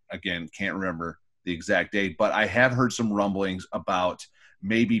 I again, can't remember the exact date, but I have heard some rumblings about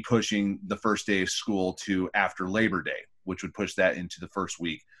maybe pushing the first day of school to after Labor Day, which would push that into the first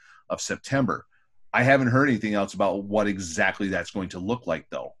week of September. I haven't heard anything else about what exactly that's going to look like,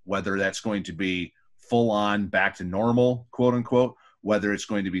 though, whether that's going to be full on back to normal, quote unquote, whether it's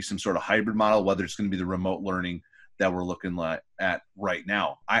going to be some sort of hybrid model, whether it's going to be the remote learning that we're looking at right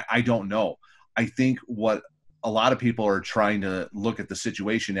now. I don't know. I think what a lot of people are trying to look at the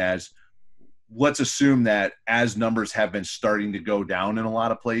situation as, let's assume that as numbers have been starting to go down in a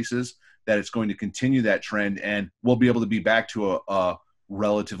lot of places, that it's going to continue that trend and we'll be able to be back to a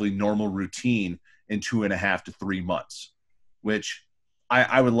relatively normal routine in 2.5 to 3 months, which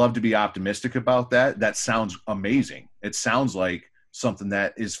I would love to be optimistic about that. That sounds amazing. It sounds like something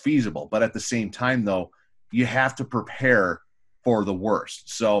that is feasible, but at the same time though, you have to prepare for the worst.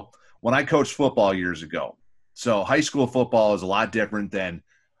 So when I coached football years ago, so high school football is a lot different than,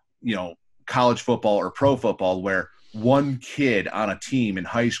 college football or pro football, where one kid on a team in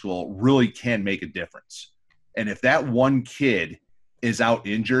high school really can make a difference. And if that one kid is out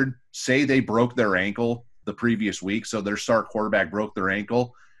injured, say they broke their ankle the previous week, so their star quarterback broke their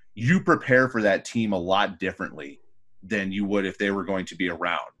ankle, you prepare for that team a lot differently than you would if they were going to be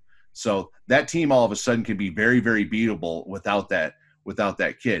around. So that team all of a sudden can be very, very beatable without that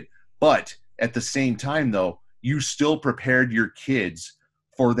kid. But at the same time, though, you still prepared your kids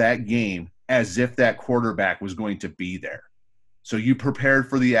for that game as if that quarterback was going to be there. So you prepared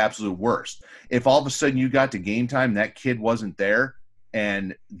for the absolute worst. If all of a sudden you got to game time, that kid wasn't there,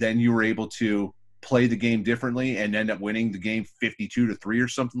 and then you were able to play the game differently and end up winning the game 52-3 or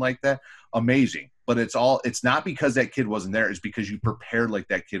something like that, amazing. But it's not because that kid wasn't there, it's because you prepared like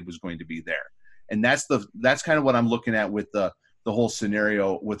that kid was going to be there. And that's kind of what I'm looking at with the whole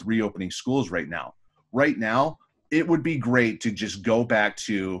scenario with reopening schools right now. Right now, it would be great to just go back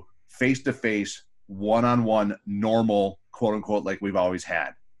to face-to-face, one-on-one, normal, quote-unquote, like we've always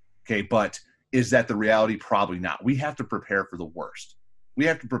had. Okay, but is that the reality? Probably not. We have to prepare for the worst. We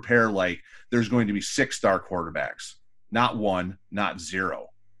have to prepare like there's going to be 6-star quarterbacks, not 1, not 0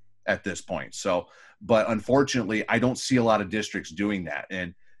 at this point. So, but unfortunately, I don't see a lot of districts doing that.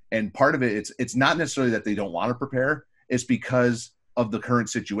 And part of it, it's not necessarily that they don't want to prepare. It's because of the current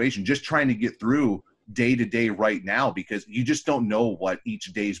situation, just trying to get through day to day right now, because you just don't know what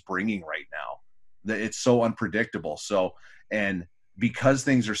each day is bringing right now. That it's so unpredictable. So, and because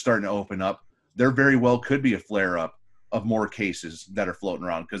things are starting to open up, there very well could be a flare up of more cases that are floating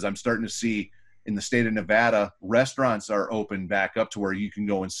around. Because I'm starting to see in the state of Nevada, restaurants are open back up to where you can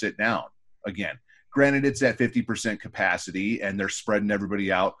go and sit down again. Granted, it's at 50% capacity and they're spreading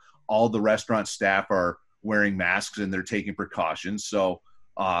everybody out. All the restaurant staff are wearing masks and they're taking precautions. So,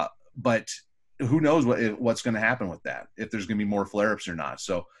 but who knows what's going to happen with that, if there's going to be more flare-ups or not.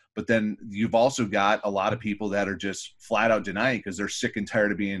 So, but then you've also got a lot of people that are just flat out denying because they're sick and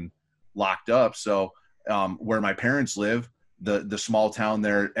tired of being locked up. So where my parents live, the small town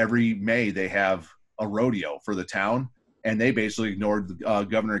there, every May they have a rodeo for the town, and they basically ignored the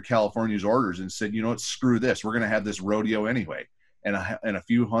governor of California's orders and said, you know what, screw this. We're going to have this rodeo anyway. And a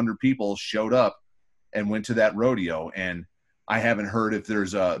few hundred people showed up and went to that rodeo. And I haven't heard if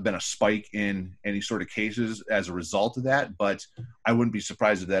there's been a spike in any sort of cases as a result of that, but I wouldn't be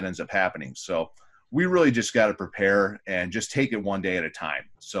surprised if that ends up happening. So we really just got to prepare and just take it one day at a time.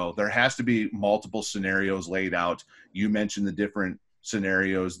 So there has to be multiple scenarios laid out. You mentioned the different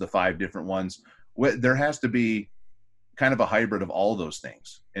scenarios, the 5 different ones. There has to be kind of a hybrid of all those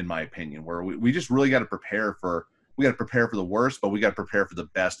things, in my opinion, where we just really got to prepare for the worst, but we got to prepare for the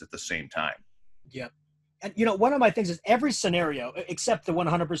best at the same time. Yeah. And, one of my things is every scenario, except the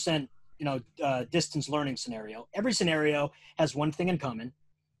 100%, distance learning scenario, every scenario has one thing in common: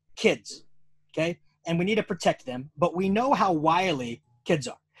 kids. Okay. And we need to protect them, but we know how wily kids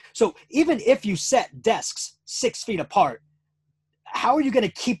are. So even if you set desks 6 feet apart, how are you going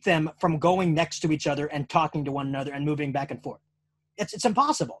to keep them from going next to each other and talking to one another and moving back and forth? It's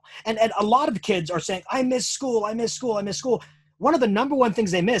impossible. And a lot of kids are saying, I miss school, I miss school, I miss school. One of the number one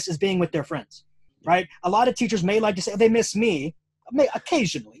things they miss is being with their friends, right? A lot of teachers may like to say, they miss me,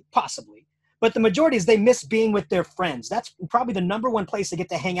 occasionally, possibly. But the majority is they miss being with their friends. That's probably the number one place they get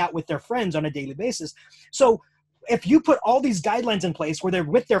to hang out with their friends on a daily basis. So if you put all these guidelines in place where they're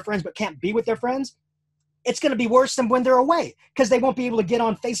with their friends but can't be with their friends, it's going to be worse than when they're away because they won't be able to get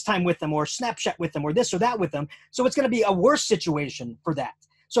on FaceTime with them or Snapchat with them or this or that with them. So it's going to be a worse situation for that.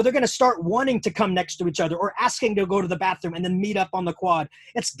 So they're going to start wanting to come next to each other or asking to go to the bathroom and then meet up on the quad.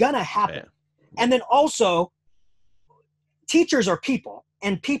 It's going to happen. Yeah. And then also, teachers are people.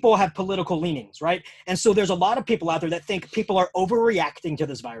 And people have political leanings, right? And so there's a lot of people out there that think people are overreacting to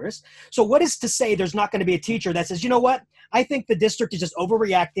this virus. So what is to say there's not going to be a teacher that says, you know what? I think the district is just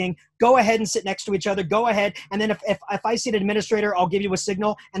overreacting. Go ahead and sit next to each other. Go ahead. And then if I see an administrator, I'll give you a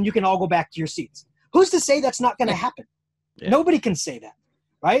signal and you can all go back to your seats. Who's to say that's not going to happen? Yeah. Nobody can say that,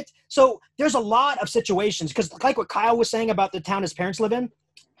 right? So there's a lot of situations because like what Kyle was saying about the town his parents live in,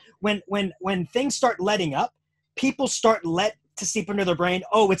 when things start letting up, people start to seep into their brain,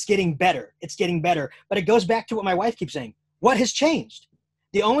 oh, it's getting better. It's getting better. But it goes back to what my wife keeps saying. What has changed?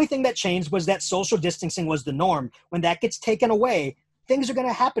 The only thing that changed was that social distancing was the norm. When that gets taken away, things are going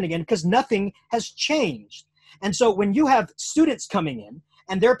to happen again because nothing has changed. And so when you have students coming in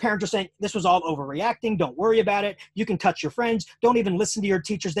and their parents are saying, this was all overreacting, don't worry about it, you can touch your friends, don't even listen to your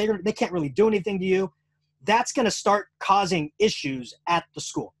teachers, they can't really do anything to you, that's going to start causing issues at the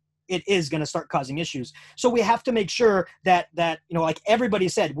school. It is going to start causing issues. So we have to make sure that, like everybody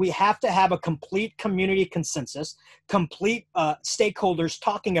said, we have to have a complete community consensus, complete stakeholders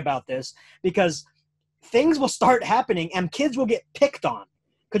talking about this because things will start happening and kids will get picked on.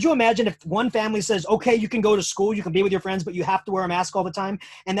 Could you imagine if one family says, okay, you can go to school, you can be with your friends, but you have to wear a mask all the time,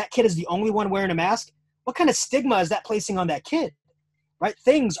 and that kid is the only one wearing a mask? What kind of stigma is that placing on that kid, right?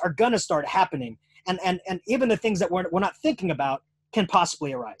 Things are going to start happening. And even the things that we're not thinking about can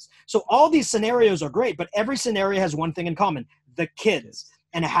possibly arise. So all these scenarios are great, but every scenario has one thing in common, the kids.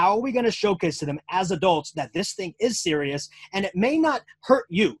 And how are we going to showcase to them as adults that this thing is serious and it may not hurt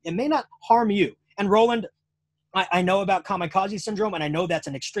you, it may not harm you. And Roland, I know about kamikaze syndrome, and I know that's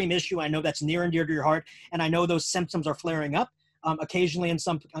an extreme issue. I know that's near and dear to your heart, and I know those symptoms are flaring up occasionally in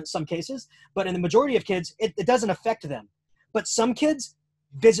some cases, but in the majority of kids, it doesn't affect them. But some kids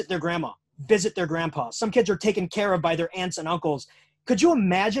visit their grandma, visit their grandpa. Some kids are taken care of by their aunts and uncles. Could you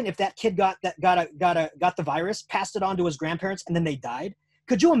imagine if that kid got the virus, passed it on to his grandparents, and then they died?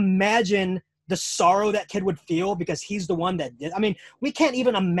 Could you imagine the sorrow that kid would feel because he's the one that did? I mean, we can't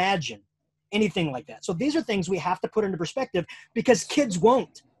even imagine anything like that. So these are things we have to put into perspective because kids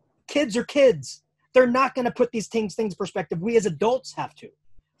won't. Kids are kids. They're not going to put these things in perspective. We as adults have to.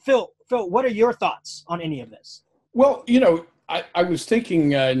 Phil, what are your thoughts on any of this? Well, I was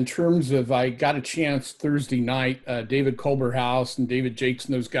thinking in terms of, I got a chance Thursday night, David Culberhouse and David Jakes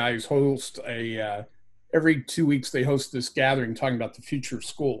and those guys host every 2 weeks they host this gathering talking about the future of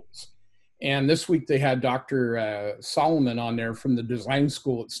schools. And this week they had Dr. Solomon on there from the design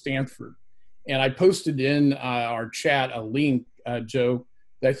school at Stanford. And I posted in our chat a link, Joe,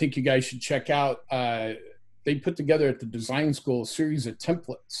 that I think you guys should check out. They put together at the design school a series of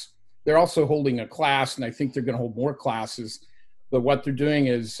templates. They're also holding a class, and I think they're going to hold more classes. But what they're doing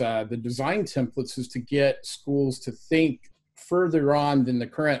is the design templates is to get schools to think further on than the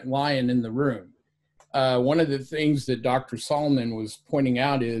current lion in the room. One of the things that Dr. Solomon was pointing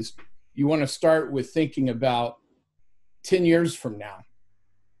out is you want to start with thinking about 10 years from now.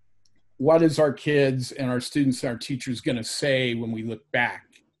 What is our kids and our students and our teachers going to say when we look back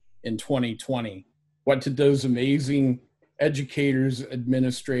in 2020? What did those amazing educators,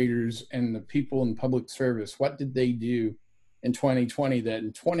 administrators, and the people in public service, what did they do in 2020 that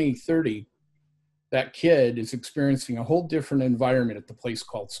in 2030, that kid is experiencing a whole different environment at the place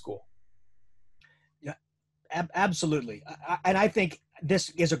called school? Yeah, absolutely. And I think this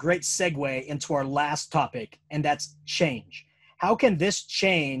is a great segue into our last topic, and that's change. How can this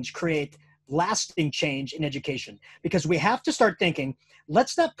change create lasting change in education? Because we have to start thinking,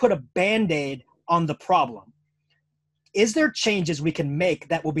 let's not put a Band-Aid on the problem. Is there changes we can make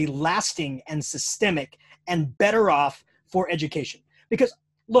that will be lasting and systemic and better off for education? Because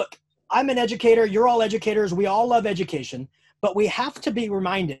look, I'm an educator, you're all educators, we all love education, but we have to be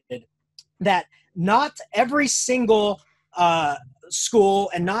reminded that not every single school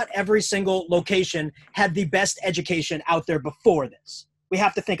and not every single location had the best education out there before this. We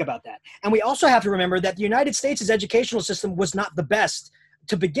have to think about that. And we also have to remember that the United States' educational system was not the best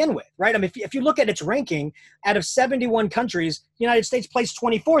to begin with, right? I mean, if you look at its ranking, out of 71 countries, the United States placed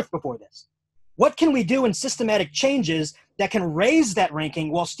 24th before this. What can we do in systematic changes that can raise that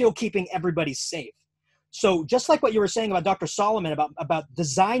ranking while still keeping everybody safe. So just like what you were saying about Dr. Solomon about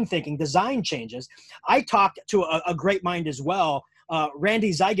design thinking, design changes, I talked to a great mind as well,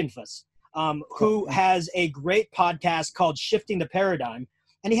 Randy Ziegenfuss, who has a great podcast called Shifting the Paradigm.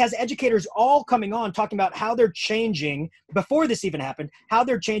 And he has educators all coming on talking about how they're changing, before this even happened, how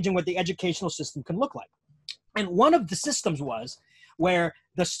they're changing what the educational system can look like. And one of the systems was where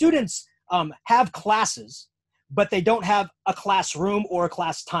the students have classes, but they don't have a classroom or a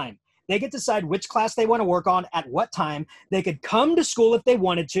class time. They get to decide which class they want to work on at what time. They could come to school if they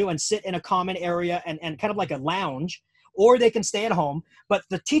wanted to and sit in a common area and kind of like a lounge, or they can stay at home. But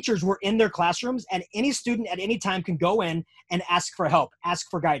the teachers were in their classrooms, and any student at any time can go in and ask for help, ask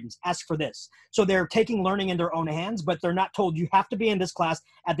for guidance, ask for this. So they're taking learning in their own hands, but they're not told you have to be in this class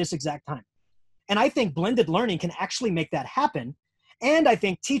at this exact time. And I think blended learning can actually make that happen. And I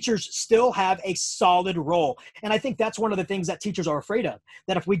think teachers still have a solid role. And I think that's one of the things that teachers are afraid of,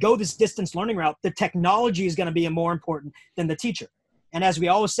 that if we go this distance learning route, the technology is going to be more important than the teacher. And as we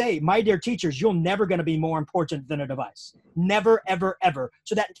always say, my dear teachers, you're never going to be more important than a device. Never, ever, ever.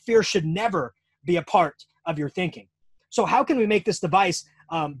 So that fear should never be a part of your thinking. So how can we make this device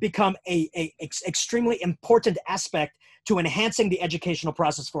become a extremely important aspect to enhancing the educational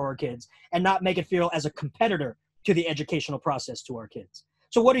process for our kids and not make it feel as a competitor to the educational process to our kids?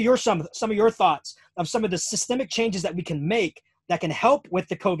 So what are some of your thoughts of some of the systemic changes that we can make that can help with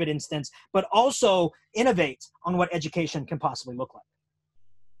the COVID instance, but also innovate on what education can possibly look like?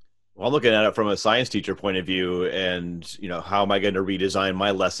 Well, I'm looking at it from a science teacher point of view, and, how am I going to redesign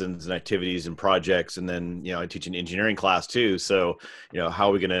my lessons and activities and projects? And then, I teach an engineering class too. So, how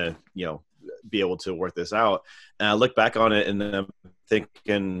are we going to, be able to work this out? And I look back on it and then I'm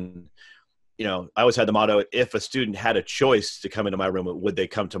thinking, I always had the motto, if a student had a choice to come into my room, would they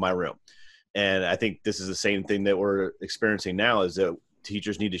come to my room? And I think this is the same thing that we're experiencing now, is that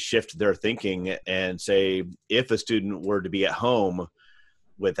teachers need to shift their thinking and say, if a student were to be at home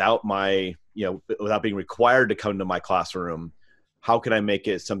without without being required to come to my classroom, how can I make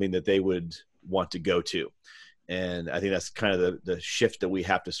it something that they would want to go to? And I think that's kind of the shift that we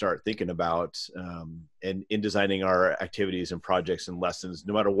have to start thinking about and in designing our activities and projects and lessons,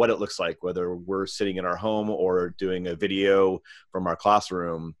 no matter what it looks like, whether we're sitting in our home or doing a video from our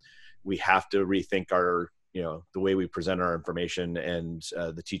classroom. We have to rethink our, the way we present our information and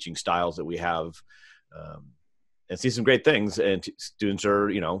the teaching styles that we have, and see some great things. And students are,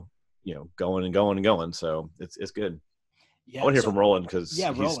 going and going and going. So it's good. Yeah, I want to hear from Roland because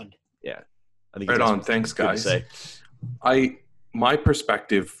Roland. Yeah. I think right on. Thanks, guys. My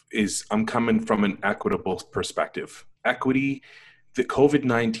perspective is I'm coming from an equitable perspective. Equity, the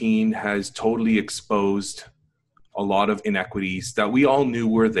COVID-19 has totally exposed a lot of inequities that we all knew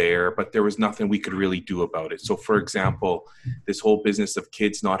were there, but there was nothing we could really do about it. So, for example, this whole business of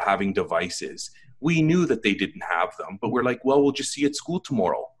kids not having devices, we knew that they didn't have them, but we're like, well, we'll just see you at school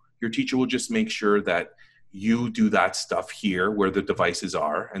tomorrow. Your teacher will just make sure that you do that stuff here where the devices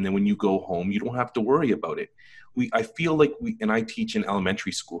are. And then when you go home, you don't have to worry about it. I feel like and I teach in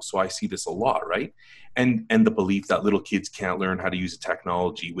elementary school, so I see this a lot, right? And the belief that little kids can't learn how to use a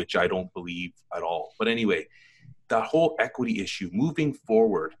technology, which I don't believe at all. But anyway, that whole equity issue, moving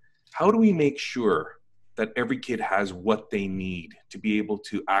forward, how do we make sure that every kid has what they need to be able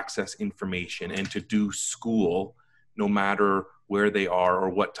to access information and to do school no matter where they are or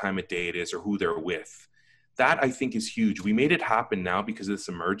what time of day it is or who they're with? That, I think, is huge. We made it happen now because of this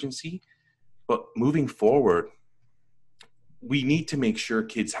emergency, but moving forward, we need to make sure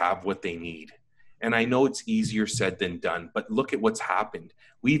kids have what they need. And I know it's easier said than done, but look at what's happened.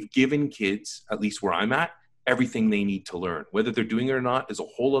 We've given kids, at least where I'm at, everything they need to learn. Whether they're doing it or not is a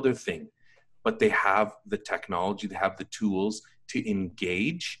whole other thing, but they have the technology, they have the tools to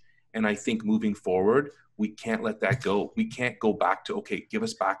engage. And I think moving forward, we can't let that go. We can't go back to, okay, give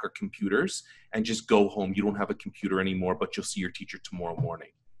us back our computers and just go home. You don't have a computer anymore, but you'll see your teacher tomorrow morning.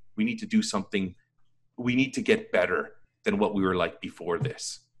 We need to do something. We need to get better than what we were like before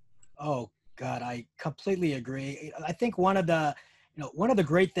this. Oh, God, I completely agree. I think one of the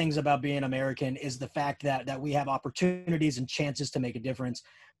great things about being American is the fact that we have opportunities and chances to make a difference.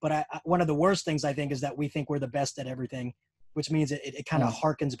 But one of the worst things, I think, is that we think we're the best at everything, which means it kind of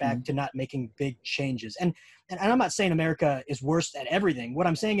harkens back to not making big changes. And I'm not saying America is worst at everything. What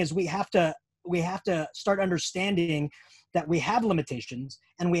I'm saying is we have to start understanding that we have limitations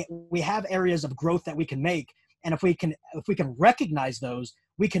and we have areas of growth that we can make. And if we can recognize those,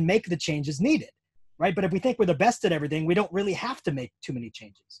 we can make the changes needed, right? But if we think we're the best at everything, we don't really have to make too many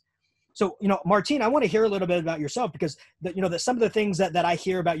changes. So, Martine, I want to hear a little bit about yourself, because some of the things that I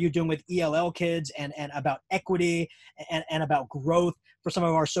hear about you doing with ELL kids and about equity and about growth for some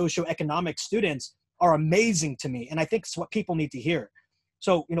of our socioeconomic students are amazing to me. And I think it's what people need to hear.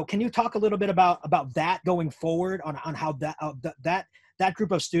 So, can you talk a little bit about that going forward on how that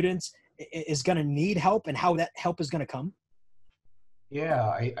group of students is going to need help and how that help is going to come? Yeah,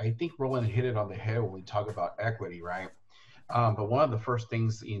 I think Roland hit it on the head when we talk about equity, right? But one of the first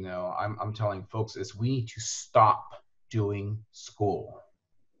things, I'm telling folks is we need to stop doing school.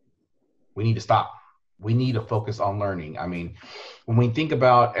 We need to stop. We need to focus on learning. I mean, when we think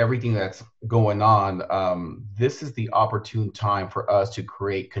about everything that's going on, this is the opportune time for us to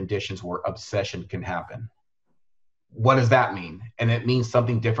create conditions where obsession can happen. What does that mean? And it means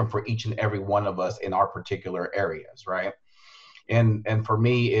something different for each and every one of us in our particular areas, right? And for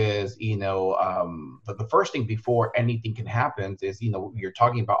me is, the first thing before anything can happen is, you're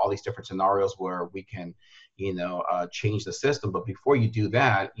talking about all these different scenarios where we can, change the system. But before you do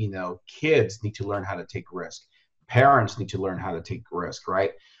that, kids need to learn how to take risk. Parents need to learn how to take risk,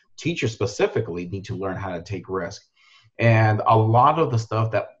 right? Teachers specifically need to learn how to take risk. And a lot of the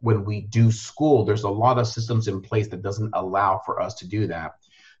stuff that when we do school, there's a lot of systems in place that doesn't allow for us to do that.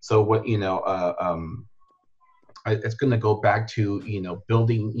 So what, it's going to go back to,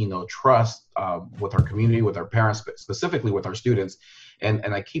 building, trust with our community, with our parents, but specifically with our students.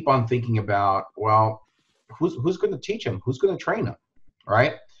 And I keep on thinking about, well, who's going to teach them? Who's going to train them?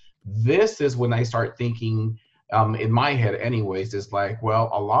 Right. This is when I start thinking in my head anyways, is like,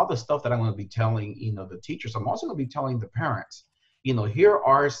 well, a lot of the stuff that I'm going to be telling, the teachers, I'm also going to be telling the parents, here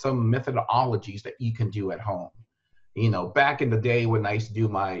are some methodologies that you can do at home. Back in the day when I used to do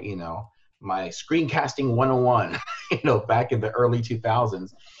my, my screencasting 101, back in the early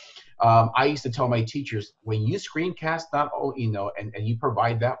 2000s, I used to tell my teachers, when you screencast, and you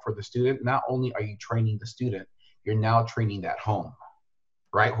provide that for the student, not only are you training the student, you're now training that home,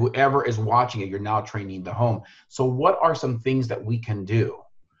 right? Whoever is watching it, you're now training the home. So what are some things that we can do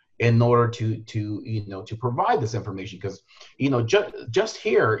in order to provide this information? Because, just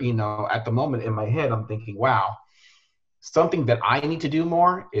here, at the moment in my head, I'm thinking, wow, something that I need to do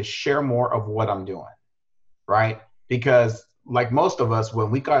more is share more of what I'm doing, right? Because like most of us, when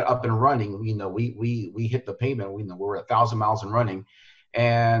we got up and running, we hit the pavement, we're 1,000 miles and running.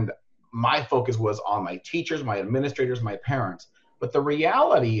 And my focus was on my teachers, my administrators, my parents. But the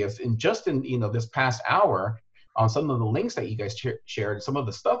reality is, in this past hour, on some of the links that you guys shared, some of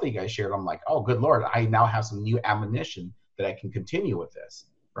the stuff that you guys shared, I'm like, oh, good Lord, I now have some new ammunition that I can continue with this,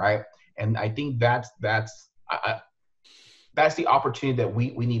 right? And I think that's the opportunity that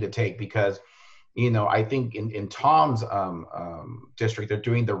we need to take, because, I think in Tom's district, they're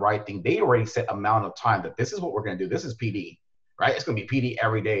doing the right thing. They already set amount of time that this is what we're going to do. This is PD, right? It's going to be PD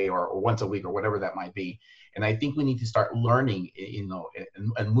every day or once a week or whatever that might be. And I think we need to start learning,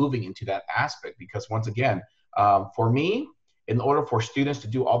 and moving into that aspect, because once again, for me, in order for students to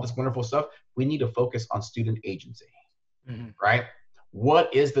do all this wonderful stuff, we need to focus on student agency, right?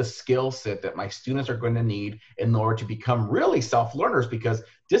 What is the skill set that my students are going to need in order to become really self-learners? Because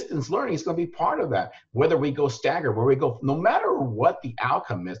distance learning is going to be part of that. Whether we go staggered, where we go, no matter what the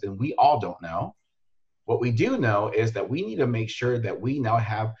outcome is, and we all don't know, what we do know is that we need to make sure that we now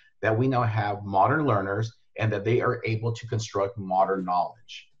have modern learners and that they are able to construct modern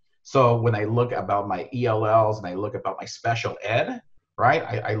knowledge. So when I look about my ELLs and I look about my special ed, right?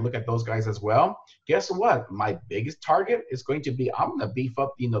 I look at those guys as well. Guess what? My biggest target is going to be, I'm going to beef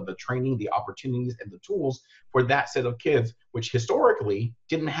up, the training, the opportunities, and the tools for that set of kids, which historically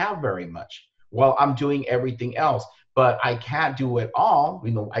didn't have very much. Well, I'm doing everything else, but I can't do it all.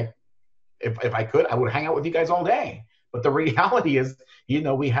 If I could, I would hang out with you guys all day. But the reality is,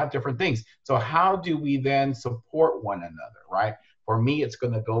 we have different things. So how do we then support one another, right? For me, it's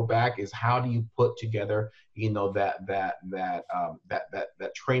going to go back is how do you put together, that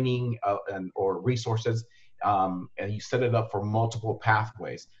training or resources, and you set it up for multiple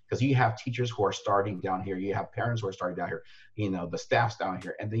pathways, because you have teachers who are starting down here, you have parents who are starting down here, the staff's down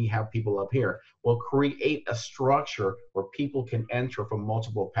here, and then you have people up here. We'll create a structure where people can enter from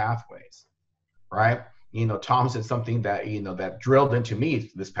multiple pathways, right? Tom said something that, that drilled into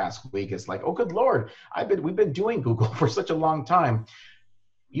me this past week. It's like, oh, good Lord, we've been doing Google for such a long time.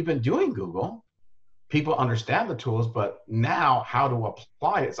 You've been doing Google. People understand the tools, but now how to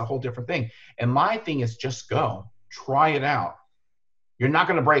apply it is a whole different thing. And my thing is just go, try it out. You're not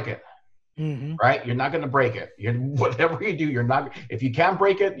going to break it, right? You're not going to break it. Whatever you do, you're not, if you can't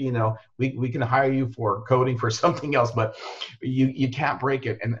break it, we can hire you for coding for something else, but you can't break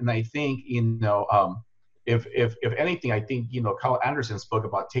it. And I think, if anything, I think, Kyle Anderson spoke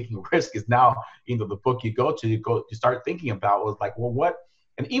about taking risk is now, the book you go to start thinking about was like, well, what,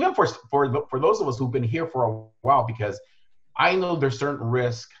 and even for those of us who've been here for a while, because I know there's certain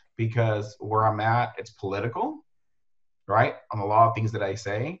risk because where I'm at, it's political, right? On a lot of things that I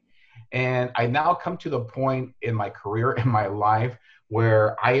say. And I now come to the point in my career, in my life,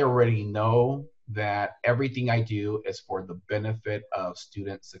 where I already know that everything I do is for the benefit of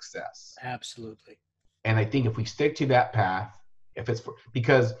student success. Absolutely. And I think if we stick to that path,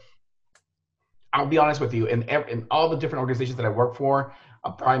 because I'll be honest with you, in all the different organizations that I work for,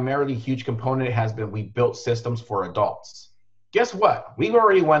 a primarily huge component has been we built systems for adults. Guess what? We've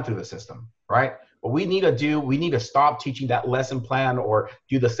already went through the system, right? What we need to stop teaching that lesson plan or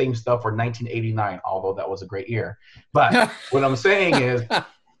do the same stuff for 1989, although that was a great year. But what I'm saying is,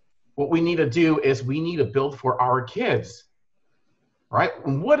 what we need to do is we need to build for our kids, right?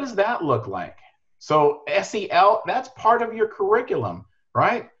 And what does that look like? So SEL, that's part of your curriculum,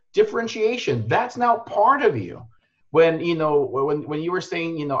 right? Differentiation, that's now part of you. When when you were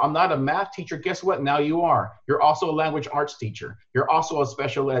saying, I'm not a math teacher, guess what? Now you are. You're also a language arts teacher. You're also a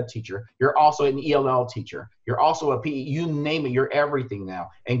special ed teacher. You're also an ELL teacher. You're also a PE, you name it, you're everything now.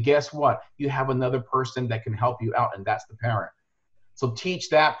 And guess what? You have another person that can help you out, and that's the parent. So teach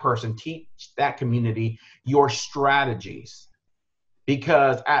that person, teach that community your strategies.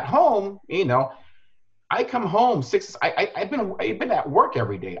 Because at home, I come home I've been at work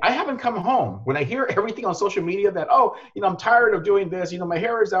every day. I haven't come home. When I hear everything on social media that, I'm tired of doing this, my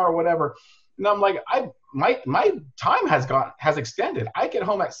hair is out or whatever. And I'm like, my time has extended. I get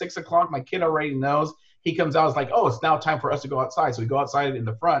home at 6 o'clock. My kid already knows. He comes out, it's like, it's now time for us to go outside. So we go outside in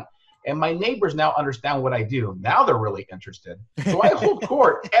the front. And my neighbors now understand what I do. Now they're really interested. So I hold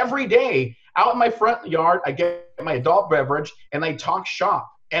court every day out in my front yard. I get my adult beverage and I talk shop.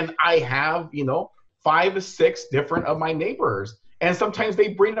 And I have, 5 to 6 different of my neighbors. And sometimes they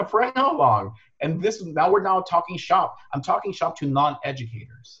bring a friend along. And we're now talking shop. I'm talking shop to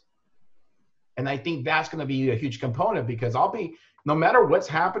non-educators. And I think that's going to be a huge component because no matter what's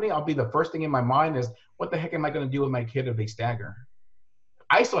happening, I'll be the first thing in my mind is, what the heck am I going to do with my kid if they stagger?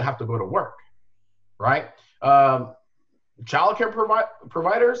 I still have to go to work, right? Childcare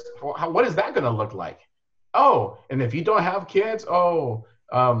providers, what is that going to look like? And if you don't have kids,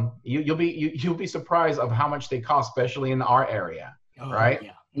 you'll be surprised of how much they cost, especially in our area, right?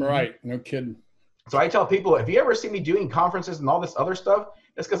 Yeah. Right, no kidding. So I tell people, if you ever see me doing conferences and all this other stuff,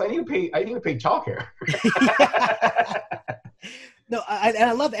 it's because I need to pay childcare. No,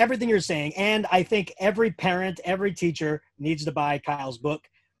 I love everything you're saying. And I think every parent, every teacher needs to buy Kyle's book,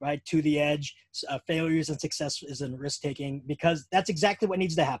 right? To the Edge, Failures and Successes in Risk-Taking, because that's exactly what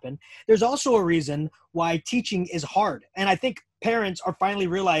needs to happen. There's also a reason why teaching is hard. And I think parents are finally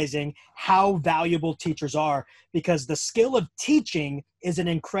realizing how valuable teachers are, because the skill of teaching is an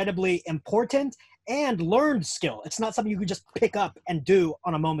incredibly important and learned skill. It's not something you can just pick up and do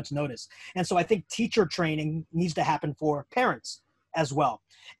on a moment's notice. And so I think teacher training needs to happen for parents as well.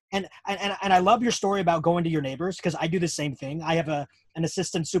 And I love your story about going to your neighbors, because I do the same thing. I have an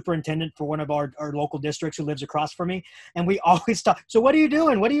assistant superintendent for one of our local districts who lives across from me. And we always talk, so what are you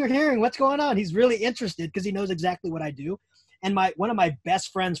doing? What are you hearing? What's going on? He's really interested because he knows exactly what I do. And one of my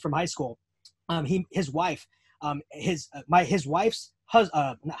best friends from high school, his wife's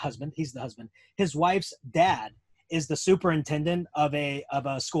dad is the superintendent of a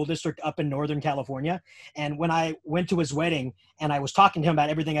school district up in Northern California. And when I went to his wedding and I was talking to him about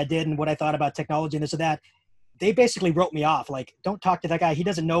everything I did and what I thought about technology and this and that, they basically wrote me off. Like, don't talk to that guy. He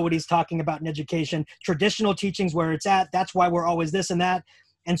doesn't know what he's talking about in education. Traditional teaching's where it's at. That's why we're always this and that.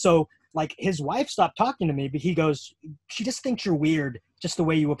 And so, like, his wife stopped talking to me, but he goes, she just thinks you're weird, just the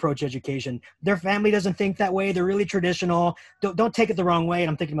way you approach education. Their family doesn't think that way. They're really traditional. Don't take it the wrong way. And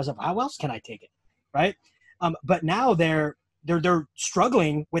I'm thinking to myself, how else can I take it? Right. But now they're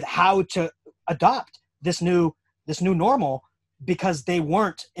struggling with how to adopt this new normal because they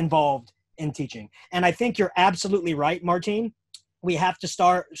weren't involved in teaching. And I think you're absolutely right, Martine. We have to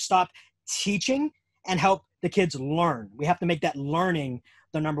stop teaching and help the kids learn. We have to make that learning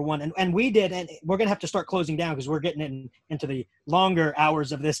the number one. And we did, and we're going to have to start closing down because we're getting into the longer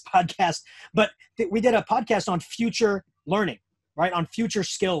hours of this podcast. But we did a podcast on future learning, right? On future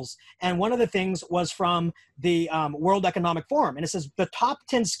skills. And one of the things was from the World Economic Forum. And it says the top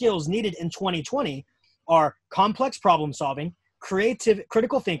 10 skills needed in 2020 are complex problem solving,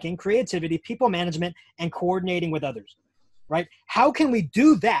 critical thinking, creativity, people management, and coordinating with others, right? How can we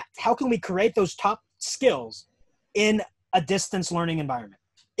do that? How can we create those top skills in a distance learning environment?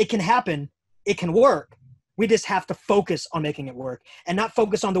 It can happen. It can work. We just have to focus on making it work and not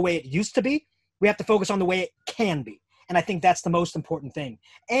focus on the way it used to be, We have to focus on the way it can be. And I think that's the most important thing.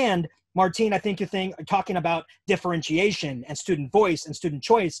 And Martine, I think your thing talking about differentiation and student voice and student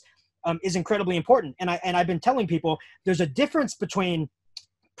choice is incredibly important. And I've been telling people there's a difference between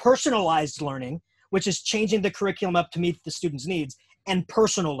personalized learning, which is changing the curriculum up to meet the student's needs, and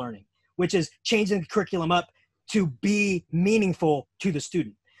personal learning, which is changing the curriculum up to be meaningful to the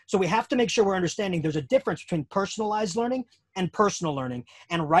student. So we have to make sure we're understanding there's a difference between personalized learning and personal learning.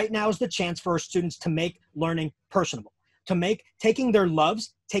 And right now is the chance for our students to make learning personable, to make taking their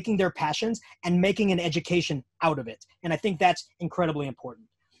loves, taking their passions, and making an education out of it. And I think that's incredibly important.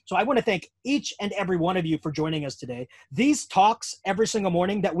 So I want to thank each and every one of you for joining us today. These talks every single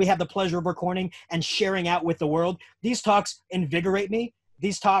morning that we have the pleasure of recording and sharing out with the world, these talks invigorate me.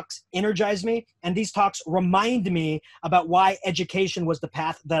 These talks energize me, and these talks remind me about why education was the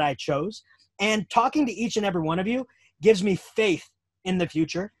path that I chose. And talking to each and every one of you gives me faith in the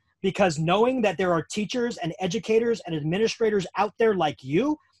future, because knowing that there are teachers and educators and administrators out there like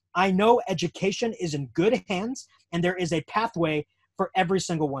you, I know education is in good hands, and there is a pathway for every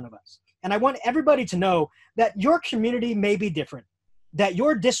single one of us. And I want everybody to know that your community may be different, that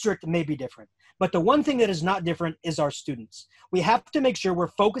your district may be different, but the one thing that is not different is our students. We have to make sure we're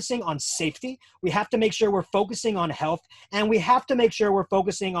focusing on safety. We have to make sure we're focusing on health, and we have to make sure we're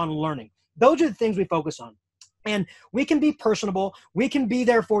focusing on learning. Those are the things we focus on. And we can be personable. We can be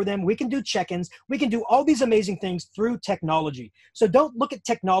there for them. We can do check-ins. We can do all these amazing things through technology. So don't look at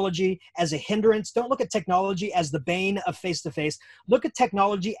technology as a hindrance. Don't look at technology as the bane of face-to-face. Look at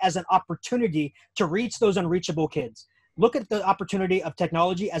technology as an opportunity to reach those unreachable kids. Look at the opportunity of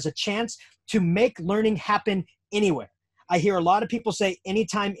technology as a chance to make learning happen anywhere. I hear a lot of people say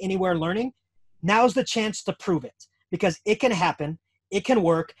anytime, anywhere learning. Now's the chance to prove it, because it can happen, it can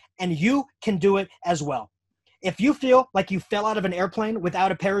work, and you can do it as well. If you feel like you fell out of an airplane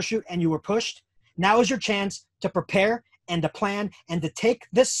without a parachute and you were pushed, now is your chance to prepare and to plan and to take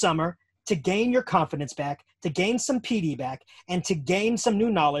this summer to gain your confidence back, to gain some PD back, and to gain some new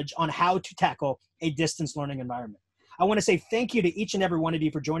knowledge on how to tackle a distance learning environment. I want to say thank you to each and every one of you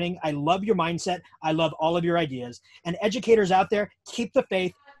for joining. I love your mindset. I love all of your ideas. And educators out there, keep the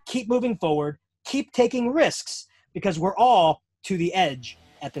faith, keep moving forward, keep taking risks, because we're all to the edge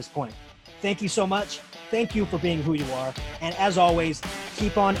at this point. Thank you so much. Thank you for being who you are. And as always,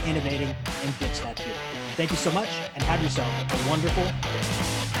 keep on innovating and ditch that fear. Thank you so much, and have yourself a wonderful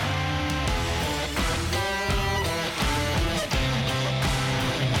day.